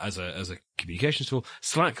 as a communications tool.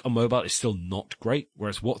 Slack on mobile is still not great,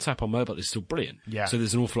 whereas WhatsApp on mobile is still brilliant. Yeah. So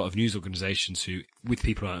there's an awful lot of news organizations who, with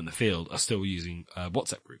people out in the field, are still using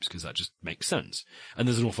WhatsApp groups because that just makes sense. And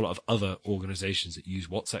there's an awful lot of other organizations that use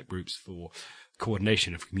WhatsApp groups for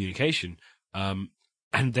coordination of communication. And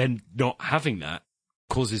then not having that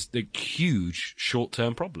causes the huge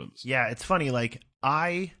short-term problems. Yeah, it's funny. Like,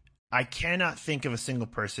 I cannot think of a single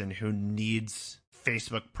person who needs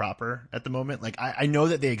Facebook proper at the moment. Like, I know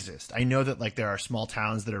that they exist. I know that, like, there are small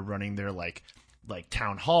towns that are running their like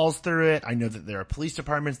town halls through it. I know that there are police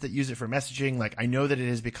departments that use it for messaging. Like, I know that it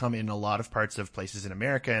has become, in a lot of parts of places in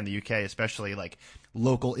America and the UK especially, like,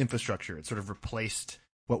 local infrastructure. It sort of replaced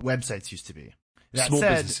what websites used to be. That small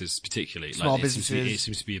said, businesses particularly. Small like, businesses. It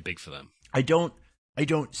seems to be a big for them. I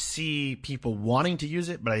don't see people wanting to use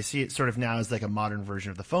it, but I see it sort of now as like a modern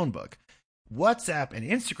version of the phone book. WhatsApp and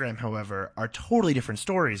Instagram, however, are totally different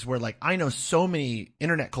stories, where, like, I know so many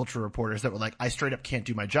internet culture reporters that were like, I straight up can't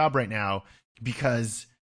do my job right now because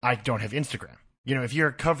I don't have Instagram. You know, if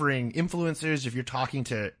you're covering influencers, if you're talking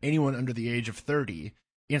to anyone under the age of 30,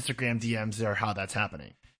 Instagram DMs are how that's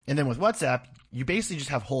happening. And then with WhatsApp, you basically just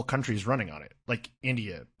have whole countries running on it, like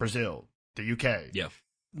India, Brazil, the UK. Yeah.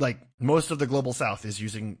 Like, most of the global south is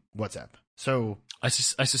using WhatsApp. So I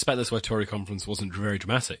suspect that's why Tory conference wasn't very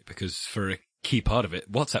dramatic, because for a key part of it,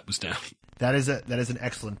 WhatsApp was down. that is an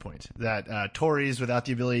excellent point. That Tories, without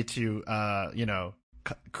the ability to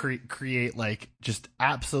create, like, just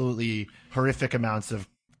absolutely horrific amounts of,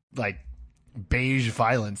 like, beige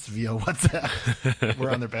violence via WhatsApp, were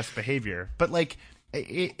on their best behavior. But, like,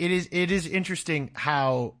 it is interesting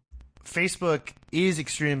how Facebook is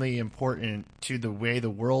extremely important to the way the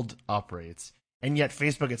world operates, and yet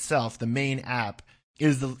Facebook itself, the main app,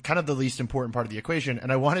 is the kind of the least important part of the equation.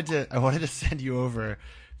 And I wanted to send you over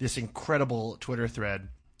this incredible Twitter thread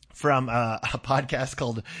from a podcast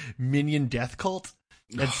called Minion Death Cult.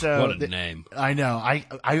 And so, what a name! I know.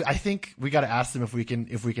 I think we got to ask them if we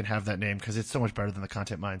can have that name, because it's so much better than the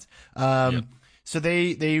Content Mines. Yep. So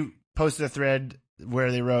they posted a thread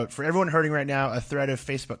where they wrote, "For everyone hurting right now, a thread of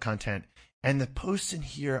Facebook content," and the posts in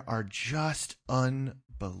here are just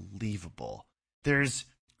unbelievable. There's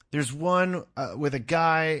one with a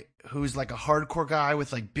guy who's like a hardcore guy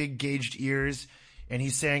with, like, big gauged ears, and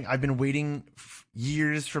he's saying, "I've been waiting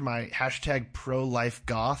years for my hashtag pro-life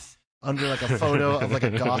goth," under, like, a photo of, like,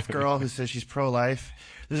 a goth girl who says she's pro-life.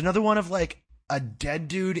 There's another one of, like, a dead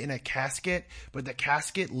dude in a casket, but the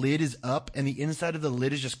casket lid is up and the inside of the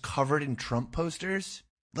lid is just covered in Trump posters.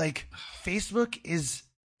 Like, Facebook is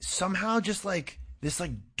somehow just, like, this,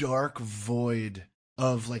 like, dark void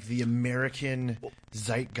of, like, the American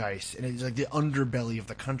zeitgeist, and it's like the underbelly of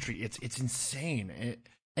the country. It's insane.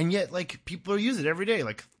 And yet, like, people are using it every day.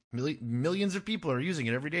 Like, millions of people are using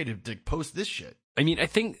it every day to post this shit. I mean, I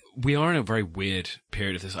think we are in a very weird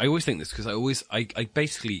period of this. I always think this because I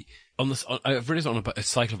basically, I've read this on a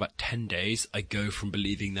cycle of about 10 days. I go from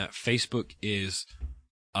believing that Facebook is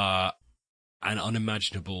an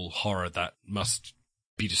unimaginable horror that must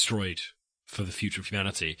be destroyed for the future of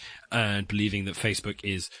humanity, and believing that Facebook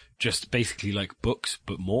is just basically like books,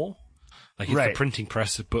 but more. Like, it's the printing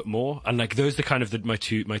press, but more. And, like, those are kind of my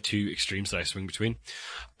two extremes that I swing between.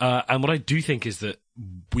 And what I do think is that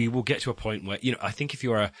we will get to a point where, you know, I think if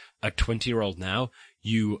you're a 20-year-old now,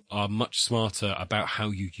 you are much smarter about how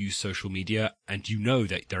you use social media, and you know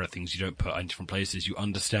that there are things you don't put in different places. You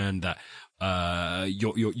understand that,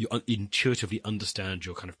 you intuitively understand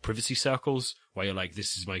your kind of privacy circles, where you're like,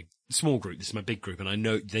 this is my small group, this is my big group, and I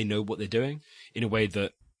know they know what they're doing in a way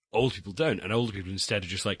that old people don't. And older people instead are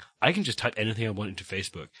just like, I can just type anything I want into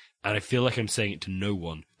Facebook, and I feel like I'm saying it to no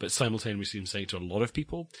one, but simultaneously I'm saying it to a lot of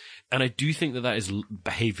people. And I do think that is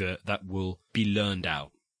behavior that will be learned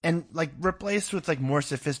out. And, like, replaced with, like, more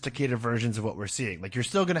sophisticated versions of what we're seeing. Like, you're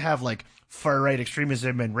still going to have, like, far-right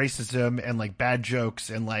extremism and racism and, like, bad jokes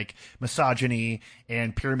and, like, misogyny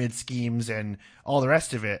and pyramid schemes and all the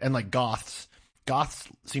rest of it. And, like, goths. Goths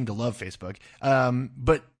seem to love Facebook.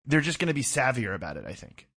 But they're just going to be savvier about it, I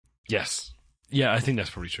think. Yes. Yeah, I think that's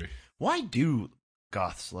probably true. Why do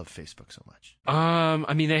goths love Facebook so much?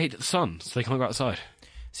 I mean, they hate the sun, so they can't go outside.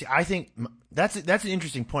 See, I think that's an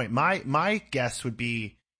interesting point. My guess would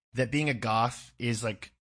be that being a goth is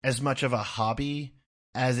like as much of a hobby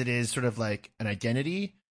as it is sort of like an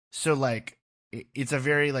identity. So like it's a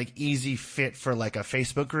very like easy fit for like a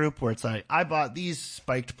Facebook group where it's like, I bought these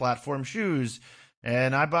spiked platform shoes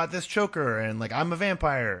and I bought this choker and like I'm a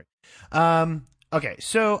vampire. Okay,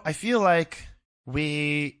 so I feel like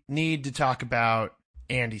we need to talk about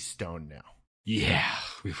Andy Stone now. Yeah,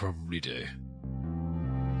 we probably do.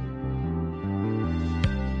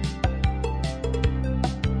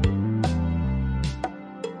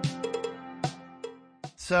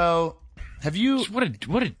 So, have you? What a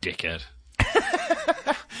dickhead.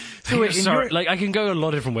 So wait, sorry, like I can go a lot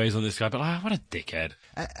of different ways on this guy, but what a dickhead.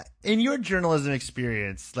 In your journalism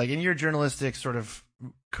experience, like in your journalistic sort of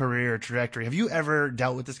career trajectory, have you ever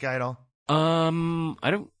dealt with this guy at all?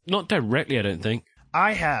 Not directly, I don't think.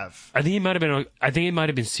 I have. I think he might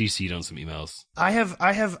have been CC'd on some emails. I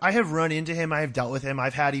have run into him. I have dealt with him.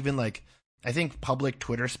 I've had even like, I think public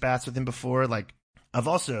Twitter spats with him before. Like, I've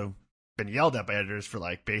also been yelled at by editors for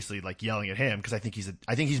like basically like yelling at him because I think he's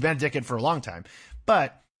been a dickhead for a long time.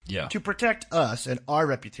 But yeah, to protect us and our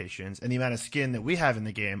reputations and the amount of skin that we have in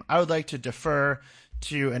the game, I would like to defer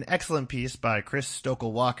to an excellent piece by Chris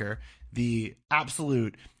Stokel-Walker, the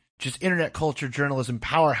absolute just internet culture journalism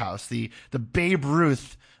powerhouse, the Babe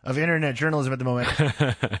Ruth of internet journalism at the moment.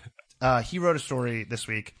 He wrote a story this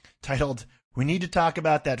week titled, "We need to talk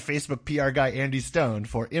about that Facebook PR guy Andy Stone"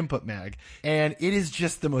 for Input Mag. And it is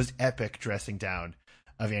just the most epic dressing down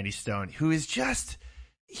of Andy Stone, who is just,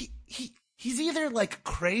 he's either like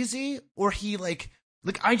crazy or he like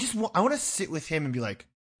I want to sit with him and be like,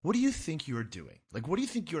 what do you think you're doing? Like, what do you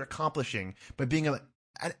think you're accomplishing by being an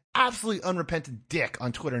absolutely unrepentant dick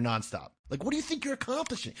on Twitter nonstop? Like, what do you think you're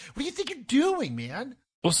accomplishing? What do you think you're doing, man?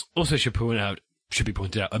 Also should be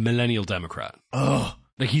pointed out, a millennial Democrat. Oh,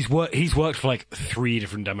 like he's worked for like 3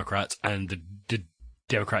 different Democrats and the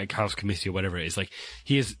Democratic House Committee or whatever it is. Like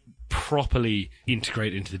he is properly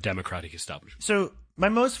integrated into the Democratic establishment. So my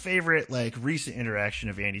most favorite like recent interaction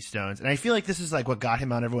of Andy Stone's, and I feel like this is like what got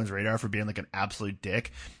him on everyone's radar for being like an absolute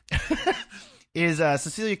dick, is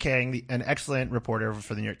Cecilia Kang, an excellent reporter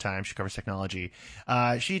for the New York Times. She covers technology.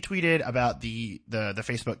 She tweeted about the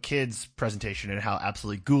Facebook Kids presentation and how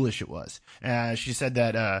absolutely ghoulish it was. She said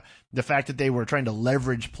that the fact that they were trying to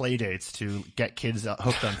leverage playdates to get kids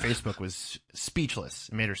hooked on Facebook was speechless.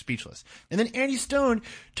 It made her speechless. And then Andy Stone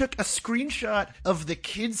took a screenshot of the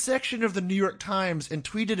kids section of the New York Times and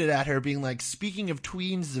tweeted it at her, being like, "Speaking of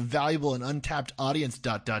tweens is a valuable and untapped audience, ...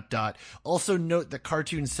 Also note the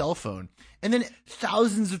cartoon cell phone." And then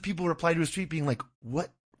thousands of people replied to his tweet being like, what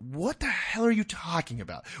the hell are you talking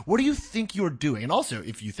about? What do you think you're doing? And also,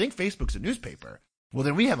 if you think Facebook's a newspaper, well,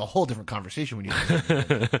 then we have a whole different conversation when you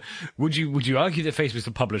Would you argue that Facebook's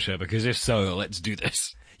a publisher? Because if so, let's do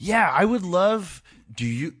this. Yeah, I would love. Do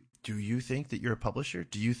you think that you're a publisher?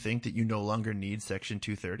 Do you think that you no longer need Section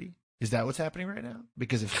 230? Is that what's happening right now?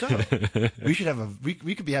 Because if so, we should have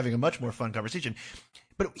we could be having a much more fun conversation.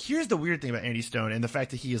 But here's the weird thing about Andy Stone and the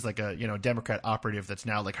fact that he is like a, Democrat operative that's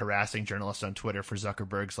now like harassing journalists on Twitter for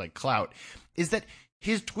Zuckerberg's like clout, is that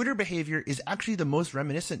his Twitter behavior is actually the most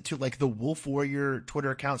reminiscent to like the Wolf Warrior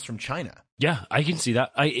Twitter accounts from China. Yeah, I can see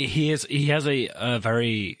that. He has a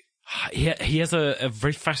very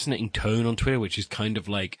fascinating tone on Twitter, which is kind of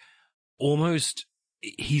like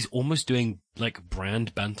he's almost doing like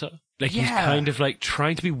brand banter. Like he's kind of like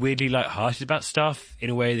trying to be weirdly lighthearted about stuff in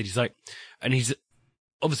a way that he's like, and he's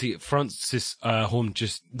obviously Frances Horn,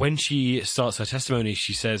 just when she starts her testimony,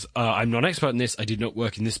 she says, "I'm not an expert in this. I did not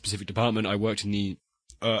work in this specific department. I worked in the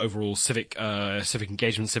overall civic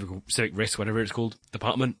engagement, civic risk, whatever it's called,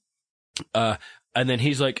 department." And then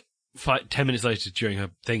he's like, 10 minutes later during her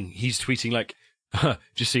thing, he's tweeting like,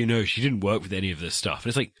 "Just so you know, she didn't work with any of this stuff." And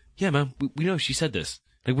it's like, yeah, man, we know she said this.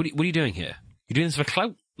 Like, what are you doing here? You're doing this for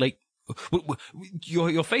clout? Like,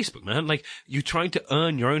 you're Facebook, man. Like, you're trying to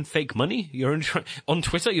earn your own fake money. On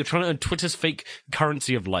Twitter, you're trying to earn Twitter's fake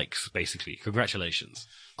currency of likes, basically. Congratulations.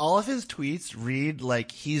 All of his tweets read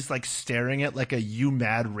like he's like staring at like a "You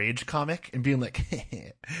Mad" Rage comic and being like,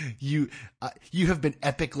 you have been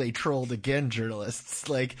epically trolled again, journalists.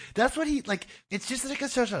 Like, that's what he, like, it's just like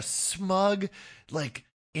such a smug, like,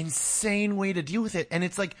 insane way to deal with it. And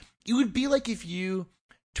it's like, it would be like if you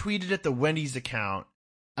tweeted at the Wendy's account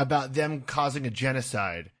about them causing a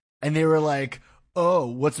genocide and they were like, "Oh,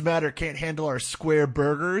 what's the matter? Can't handle our square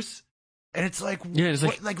burgers?" And it's like, yeah, it's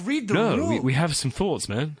like read the room. No, we have some thoughts,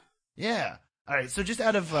 man. Yeah. All right. So just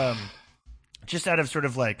out of sort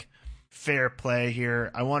of like fair play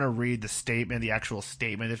here. I want to read the actual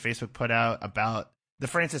statement that Facebook put out about the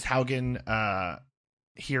Frances Haugen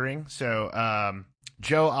hearing. So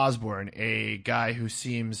Joe Osborne, a guy who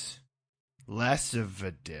seems less of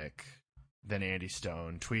a dick than Andy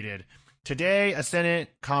Stone, tweeted, "Today, a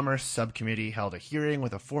Senate Commerce Subcommittee held a hearing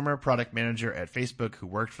with a former product manager at Facebook who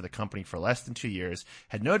worked for the company for less than 2 years,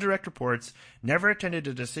 had no direct reports, never attended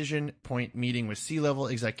a decision point meeting with C-level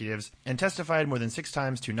executives, and testified more than 6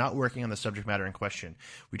 times to not working on the subject matter in question.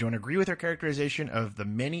 We don't agree with her characterization of the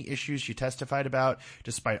many issues she testified about.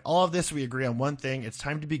 Despite all of this, we agree on one thing. It's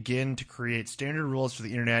time to begin to create standard rules for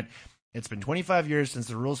the internet. It's been 25 years since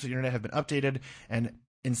the rules for the internet have been updated, and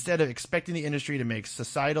instead of expecting the industry to make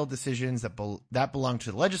societal decisions that belong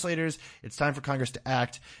to the legislators, it's time for Congress to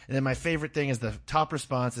act." And then my favorite thing is the top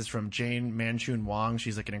response is from Jane Manchun Wong.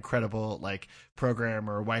 She's like an incredible like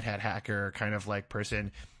programmer, white hat hacker kind of like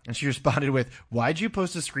person. And she responded with, "Why'd you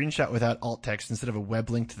post a screenshot without alt text instead of a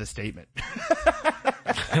web link to the statement?"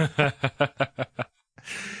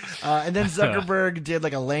 And then Zuckerberg did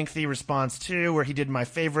like a lengthy response too, where he did my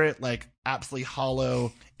favorite, like absolutely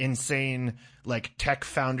hollow, insane, like tech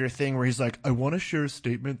founder thing where he's like, "I want to share a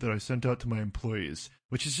statement that I sent out to my employees,"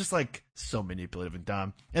 which is just like so manipulative and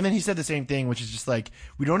dumb. And then he said the same thing, which is just like,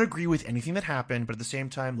 "We don't agree with anything that happened, but at the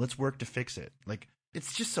same time, let's work to fix it." Like,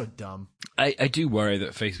 it's just so dumb. I do worry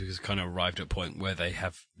that Facebook has kind of arrived at a point where they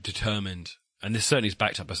have determined, and this certainly is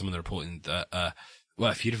backed up by some of the reporting that,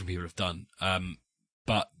 a few different people have done,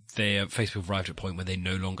 but Facebook have arrived at a point where they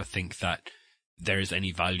no longer think that there is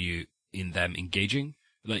any value in them engaging.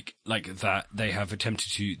 Like that they have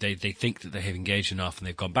attempted to, they think that they have engaged enough and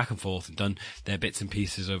they've gone back and forth and done their bits and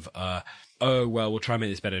pieces of, oh, well, we'll try and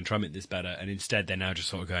make this better and try and make this better. And instead they're now just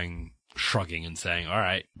sort of shrugging and saying, all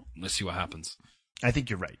right, let's see what happens. I think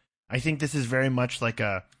you're right. I think this is very much like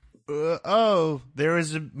a, there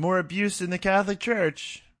is more abuse in the Catholic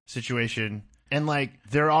Church situation. And like,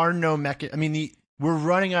 there are no we're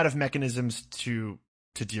running out of mechanisms to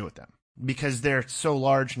deal with them because they're so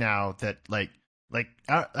large now that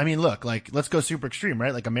look, let's go super extreme,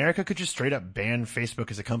 right? Like America could just straight up ban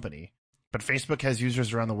Facebook as a company, but Facebook has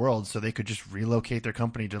users around the world, so they could just relocate their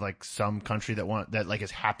company to like some country that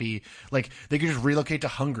is happy. Like they could just relocate to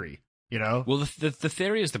Hungary, you know? Well, the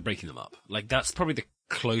theory is they're breaking them up. Like that's probably the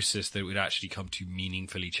closest that it would actually come to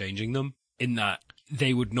meaningfully changing them, in that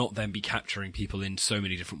they would not then be capturing people in so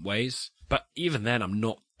many different ways. But even then, I'm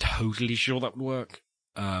not totally sure that would work.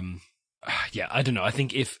 Yeah, I don't know. I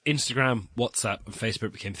think if Instagram, WhatsApp, and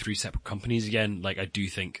Facebook became 3 separate companies again, like I do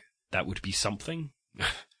think that would be something.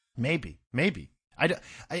 Maybe.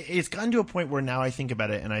 It's gotten to a point where now I think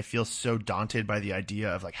about it and I feel so daunted by the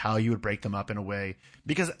idea of like how you would break them up in a way,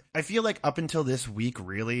 because I feel like up until this week,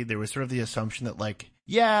 really, there was sort of the assumption that like,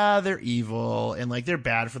 yeah, they're evil and like they're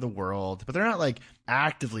bad for the world, but they're not like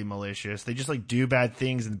actively malicious. They just like do bad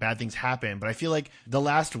things and bad things happen. But I feel like the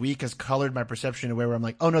last week has colored my perception in a way where I'm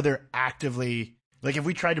like, oh no, they're actively, like if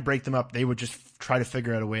we tried to break them up, they would just try to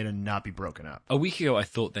figure out a way to not be broken up. A week ago, I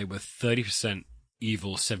thought they were 30%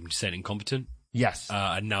 evil, 70% incompetent. Yes.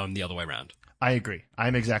 And now I'm the other way around. I agree.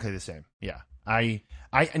 I'm exactly the same. Yeah.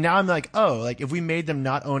 Now I'm like, oh, like if we made them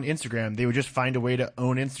not own Instagram, they would just find a way to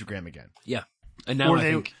own Instagram again. Yeah. And now I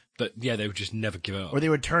think that, yeah, they would just never give up. Or they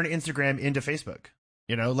would turn Instagram into Facebook.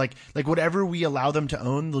 You know, like whatever we allow them to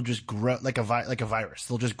own, they'll just grow like a virus.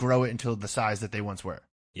 They'll just grow it into the size that they once were.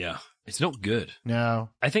 Yeah. It's not good. No.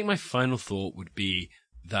 I think my final thought would be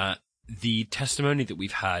that the testimony that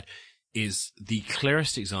we've had is the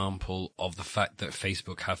clearest example of the fact that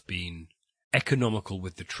Facebook have been economical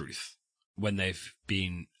with the truth when they've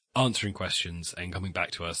been answering questions and coming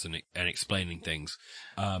back to us and explaining things,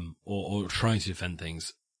 or trying to defend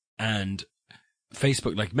things. And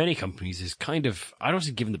Facebook, like many companies, is kind of, I don't want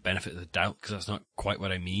to give them the benefit of the doubt because that's not quite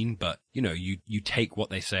what I mean, but you know, you take what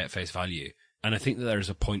they say at face value. And I think that there is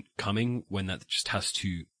a point coming when that just has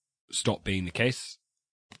to stop being the case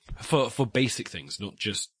for basic things, not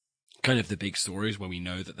just kind of the big stories where we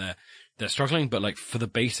know that they're struggling, but like for the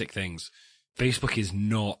basic things, Facebook is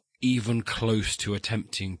not even close to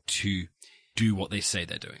attempting to do what they say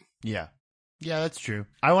they're doing. Yeah. Yeah, that's true.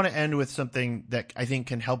 I want to end with something that I think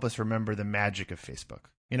can help us remember the magic of Facebook.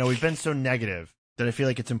 You know, we've been so negative that I feel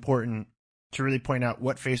like it's important to really point out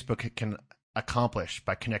what Facebook can accomplish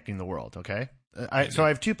by connecting the world, okay? So I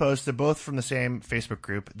have 2 posts. They're both from the same Facebook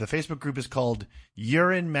group. The Facebook group is called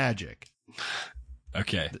Urine Magic.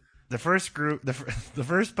 Okay. The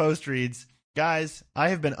first post reads, "Guys, I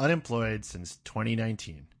have been unemployed since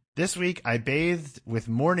 2019. This week, I bathed with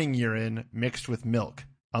morning urine mixed with milk.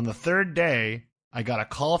 On the 3rd day, I got a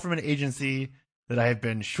call from an agency that I have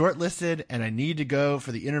been shortlisted and I need to go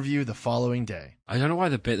for the interview the following day. I don't know why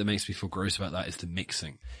the bit that makes me feel gross about that is the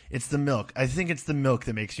mixing. It's the milk. I think it's the milk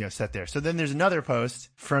that makes you upset there. So then there's another post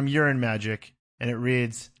from Urine Magic, and it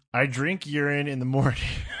reads, I drink urine in the morning.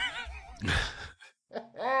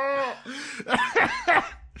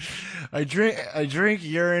 I drink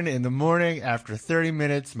urine in the morning. After 30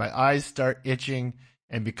 minutes, my eyes start itching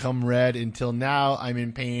and become red. Until now, I'm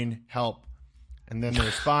in pain. Help. And then the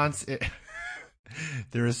response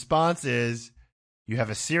is, you have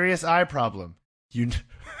a serious eye problem. You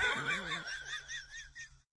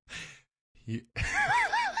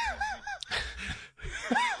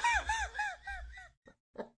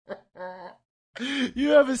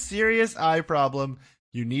have a serious eye problem.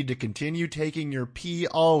 You need to continue taking your pee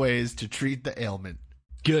always to treat the ailment.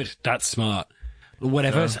 Good. That's smart.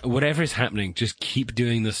 Whatever is happening, just keep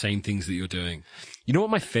doing the same things that you're doing. You know what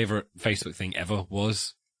my favorite Facebook thing ever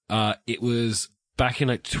was? It was back in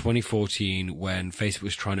like 2014 when Facebook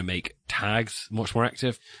was trying to make tags much more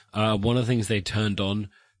active. One of the things they turned on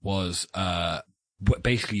was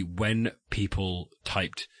basically when people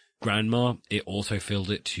typed grandma, it also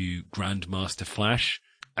filled it to Grandmaster Flash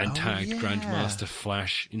and tagged Grandmaster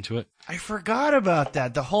Flash into it. I forgot about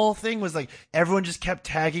that. The whole thing was like everyone just kept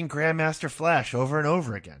tagging Grandmaster Flash over and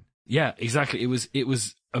over again. Yeah, exactly. It was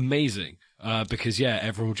amazing because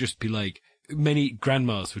everyone would just be like, many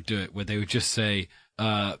grandmas would do it where they would just say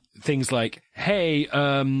things like, "Hey,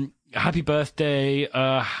 happy birthday!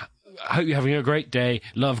 Hope you're having a great day.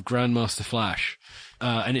 Love, Grandmaster Flash."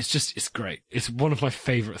 And it's great. It's one of my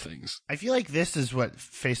favorite things. I feel like this is what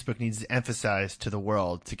Facebook needs to emphasize to the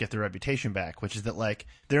world to get their reputation back, which is that like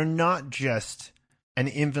they're not just an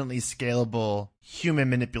infinitely scalable human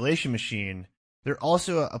manipulation machine. They're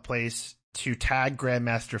also a place to tag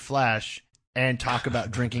Grandmaster Flash and talk about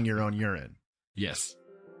drinking your own urine. Yes.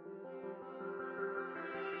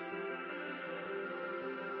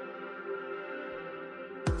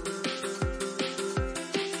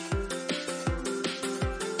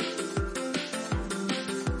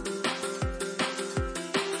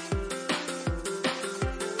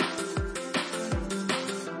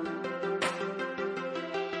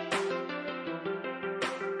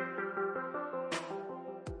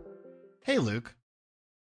 Hey, Luke.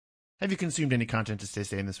 Have you consumed any content to stay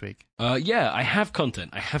sane this week? Yeah, I have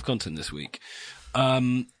content. I have content this week.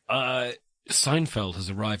 Seinfeld has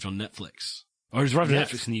arrived on Netflix. Or it's arrived on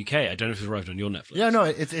Netflix in the UK. I don't know if it's arrived on your Netflix. Yeah, no,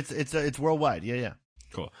 it's worldwide. Yeah.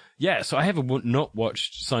 Cool. Yeah, so I have not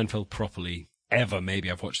watched Seinfeld properly ever. Maybe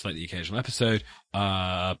I've watched like the occasional episode.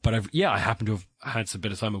 But I happen to have had some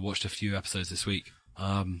bit of time. I watched a few episodes this week.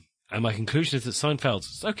 And my conclusion is that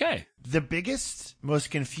Seinfeld's okay. The biggest, most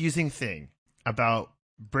confusing thing about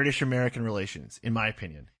British-American relations, in my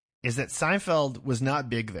opinion, is that Seinfeld was not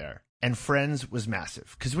big there and Friends was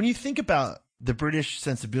massive. Because when you think about the British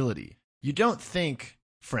sensibility, you don't think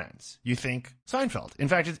Friends. You think Seinfeld. In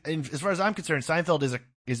fact, as far as I'm concerned, Seinfeld is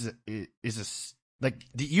like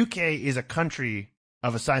the UK is a country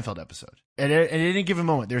of a Seinfeld episode. At any given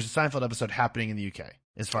moment, there's a Seinfeld episode happening in the UK.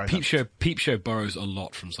 As far as Peep Show borrows a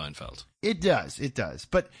lot from Seinfeld. It does.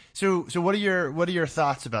 But so what are your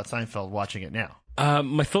thoughts about Seinfeld watching it now?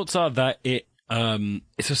 My thoughts are that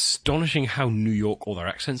it's astonishing how New York all their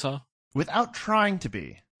accents are. Without trying to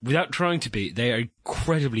be, they are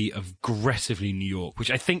incredibly aggressively New York,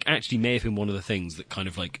 which I think actually may have been one of the things that kind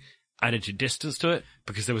of like added a distance to it,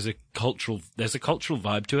 because there's a cultural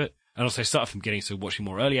vibe to it. And also, I started from watching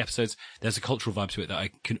more early episodes. There's a cultural vibe to it that I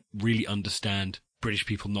can really understand British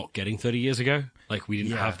people not getting 30 years ago. Like, we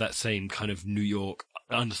didn't have that same kind of New York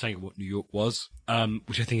understanding of what New York was.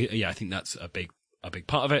 Which I think that's a big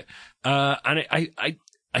part of it. And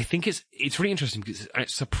I think it's really interesting because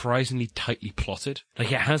it's surprisingly tightly plotted.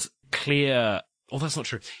 Like, it has clear, that's not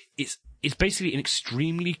true. It's basically an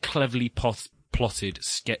extremely cleverly plotted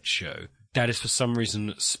sketch show that is for some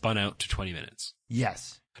reason spun out to 20 minutes.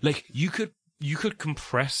 Yes. Like, you could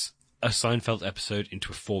compress a Seinfeld episode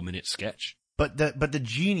into a 4-minute sketch. But the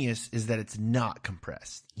genius is that it's not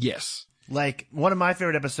compressed. Yes. Like, one of my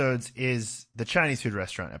favorite episodes is the Chinese food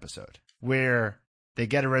restaurant episode, where they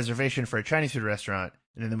get a reservation for a Chinese food restaurant,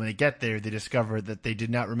 and then when they get there, they discover that they did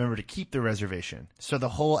not remember to keep the reservation. So the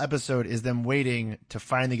whole episode is them waiting to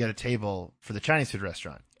finally get a table for the Chinese food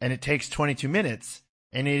restaurant. And it takes 22 minutes,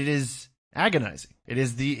 and it is agonizing. It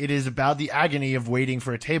is about the agony of waiting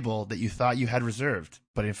for a table that you thought you had reserved,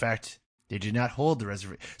 but in fact, they did not hold the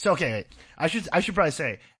reservation. So, okay, I should probably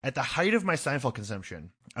say, at the height of my Seinfeld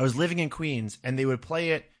consumption, I was living in Queens, and they would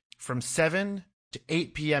play it from 7 to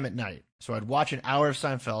 8 p.m. at night. So I'd watch an hour of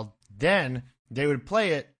Seinfeld, then they would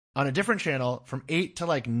play it on a different channel from 8 to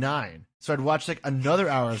like 9. So I'd watch like another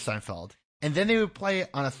hour of Seinfeld. And then they would play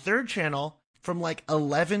on a third channel from like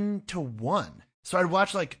 11 to 1. So I'd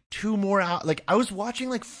watch like 2 more hours. Like I was watching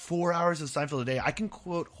like 4 hours of Seinfeld a day. I can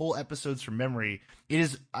quote whole episodes from memory. It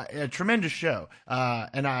is a tremendous show.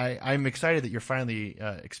 And I'm excited that you're finally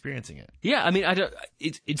experiencing it. Yeah, I mean,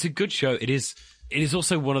 it's a good show. It is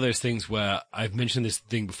also one of those things where I've mentioned this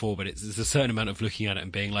thing before, but there's a certain amount of looking at it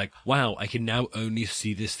and being like, wow, I can now only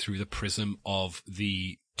see this through the prism of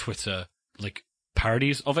the Twitter, like,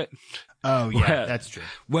 parodies of it. Oh, yeah, that's true.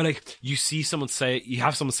 Where, like, you have someone say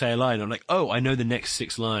a line, and I'm like, oh, I know the next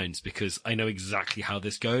 6 lines because I know exactly how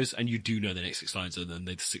this goes, and you do know the next 6 lines other than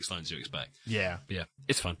the 6 lines you expect. Yeah. But yeah,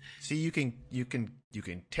 it's fun. See, you can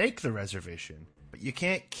take the reservation, but you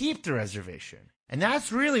can't keep the reservation. And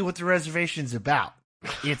that's really what the reservation's about.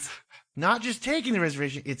 It's not just taking the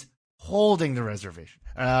reservation, it's holding the reservation.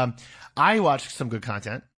 I watched some good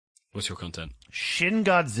content. What's your content? Shin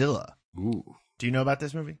Godzilla. Ooh. Do you know about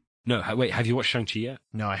this movie? No, wait, have you watched Shang-Chi yet?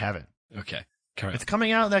 No, I haven't. Okay, carry on. It's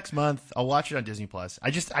coming out next month. I'll watch it on Disney Plus.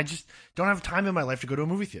 I just don't have time in my life to go to a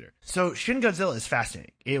movie theater. So Shin Godzilla is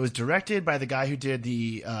fascinating. It was directed by the guy who did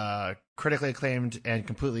the critically acclaimed and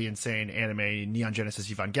completely insane anime Neon Genesis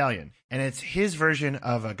Evangelion. And it's his version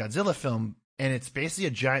of a Godzilla film, and it's basically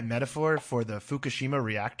a giant metaphor for the Fukushima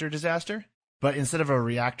reactor disaster. But instead of a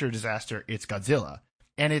reactor disaster, it's Godzilla.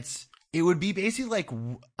 And it would be basically like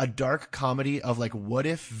a dark comedy of like, what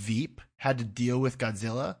if Veep had to deal with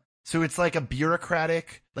Godzilla? So it's like a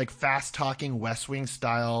bureaucratic, like fast talking West Wing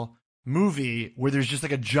style movie where there's just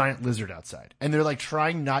like a giant lizard outside. And they're like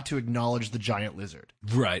trying not to acknowledge the giant lizard.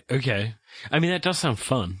 Right. Okay. I mean, that does sound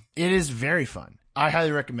fun. It is very fun. I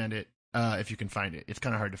highly recommend it. If you can find it. It's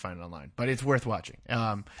kind of hard to find it online, but it's worth watching.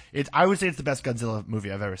 I would say it's the best Godzilla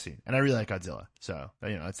movie I've ever seen, and I really like Godzilla, so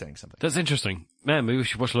that's saying something. That's interesting, man. Maybe we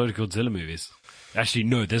should watch a load of Godzilla movies. Actually,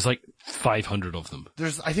 no, there's like 500 of them.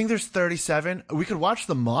 I think there's 37. We could watch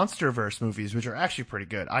the MonsterVerse movies, which are actually pretty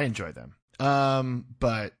good. I enjoy them.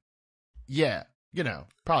 But yeah,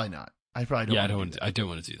 probably not. I probably don't. Yeah, I don't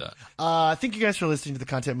want to do that. Thank you guys for listening to the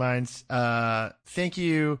Content Minds. Thank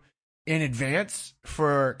you in advance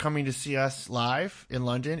for coming to see us live in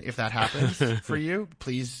London. If that happens for you,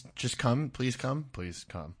 please just come. Please come. Please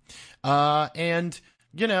come. And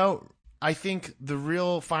I think the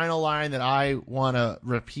real final line that I want to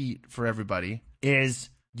repeat for everybody is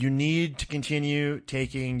you need to continue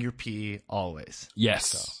taking your pee always. Yes.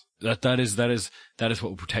 So. That is what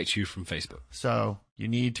will protect you from Facebook. So you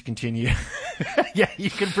need to continue. Yeah, you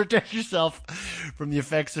can protect yourself from the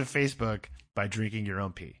effects of Facebook by drinking your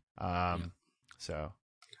own pee. So,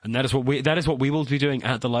 and that is what we will be doing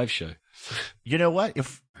at the live show. You know what?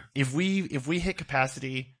 If we hit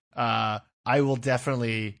capacity, I will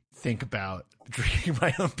definitely think about drinking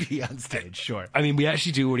my own pee on stage. Sure. I mean, we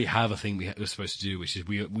actually do already have a thing we're supposed to do, which is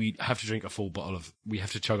we have to drink we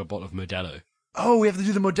have to chug a bottle of Modelo. Oh, we have to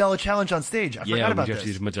do the Modelo challenge on stage. I forgot about this. Yeah, we have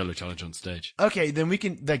to do the Modelo challenge on stage. Okay, then we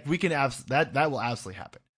can that will absolutely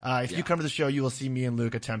happen. If you come to the show, you will see me and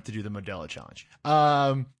Luke attempt to do the Modelo challenge.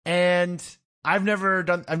 And I've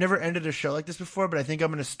never ended a show like this before, but I think I'm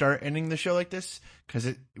going to start ending the show like this because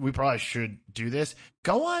we probably should do this.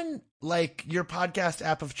 Go on like your podcast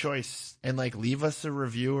app of choice and like leave us a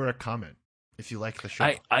review or a comment if you like the show.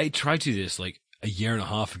 I tried to do this like a year and a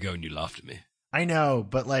half ago and you laughed at me. I know,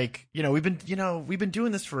 but like, we've been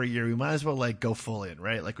doing this for a year. We might as well like go full in,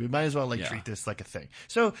 right? Like we might as well treat this like a thing.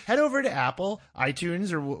 So head over to Apple,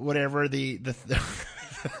 iTunes, or whatever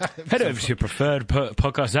head over to your preferred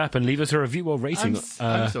podcast app and leave us a review or rating.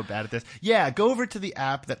 I'm so bad at this. Yeah, go over to the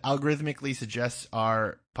app that algorithmically suggests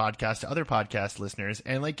our podcast to other podcast listeners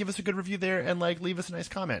and like give us a good review there and like leave us a nice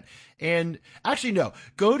comment. And actually, no,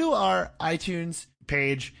 go to our iTunes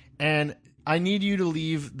page and I need you to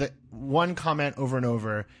leave the one comment over and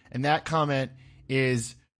over, and that comment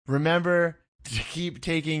is remember to keep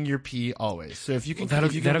taking your pee always. So if you can, that'll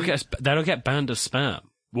get banned as spam.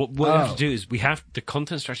 What we have to do is the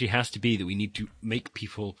content strategy has to be that we need to make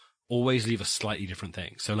people always leave a slightly different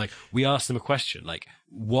thing. So like we ask them a question like,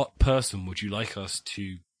 what person would you like us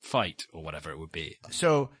to fight or whatever it would be?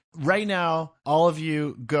 So right now, all of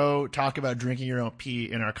you go talk about drinking your own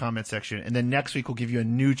pee in our comment section, and then next week we'll give you a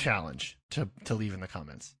new challenge to leave in the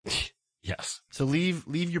comments. Yes. So leave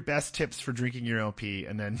your best tips for drinking your own pee,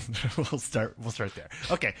 and then we'll start there.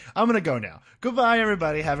 Okay, I'm gonna go now. Goodbye,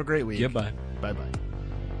 everybody. Have a great week. Goodbye. Bye-bye.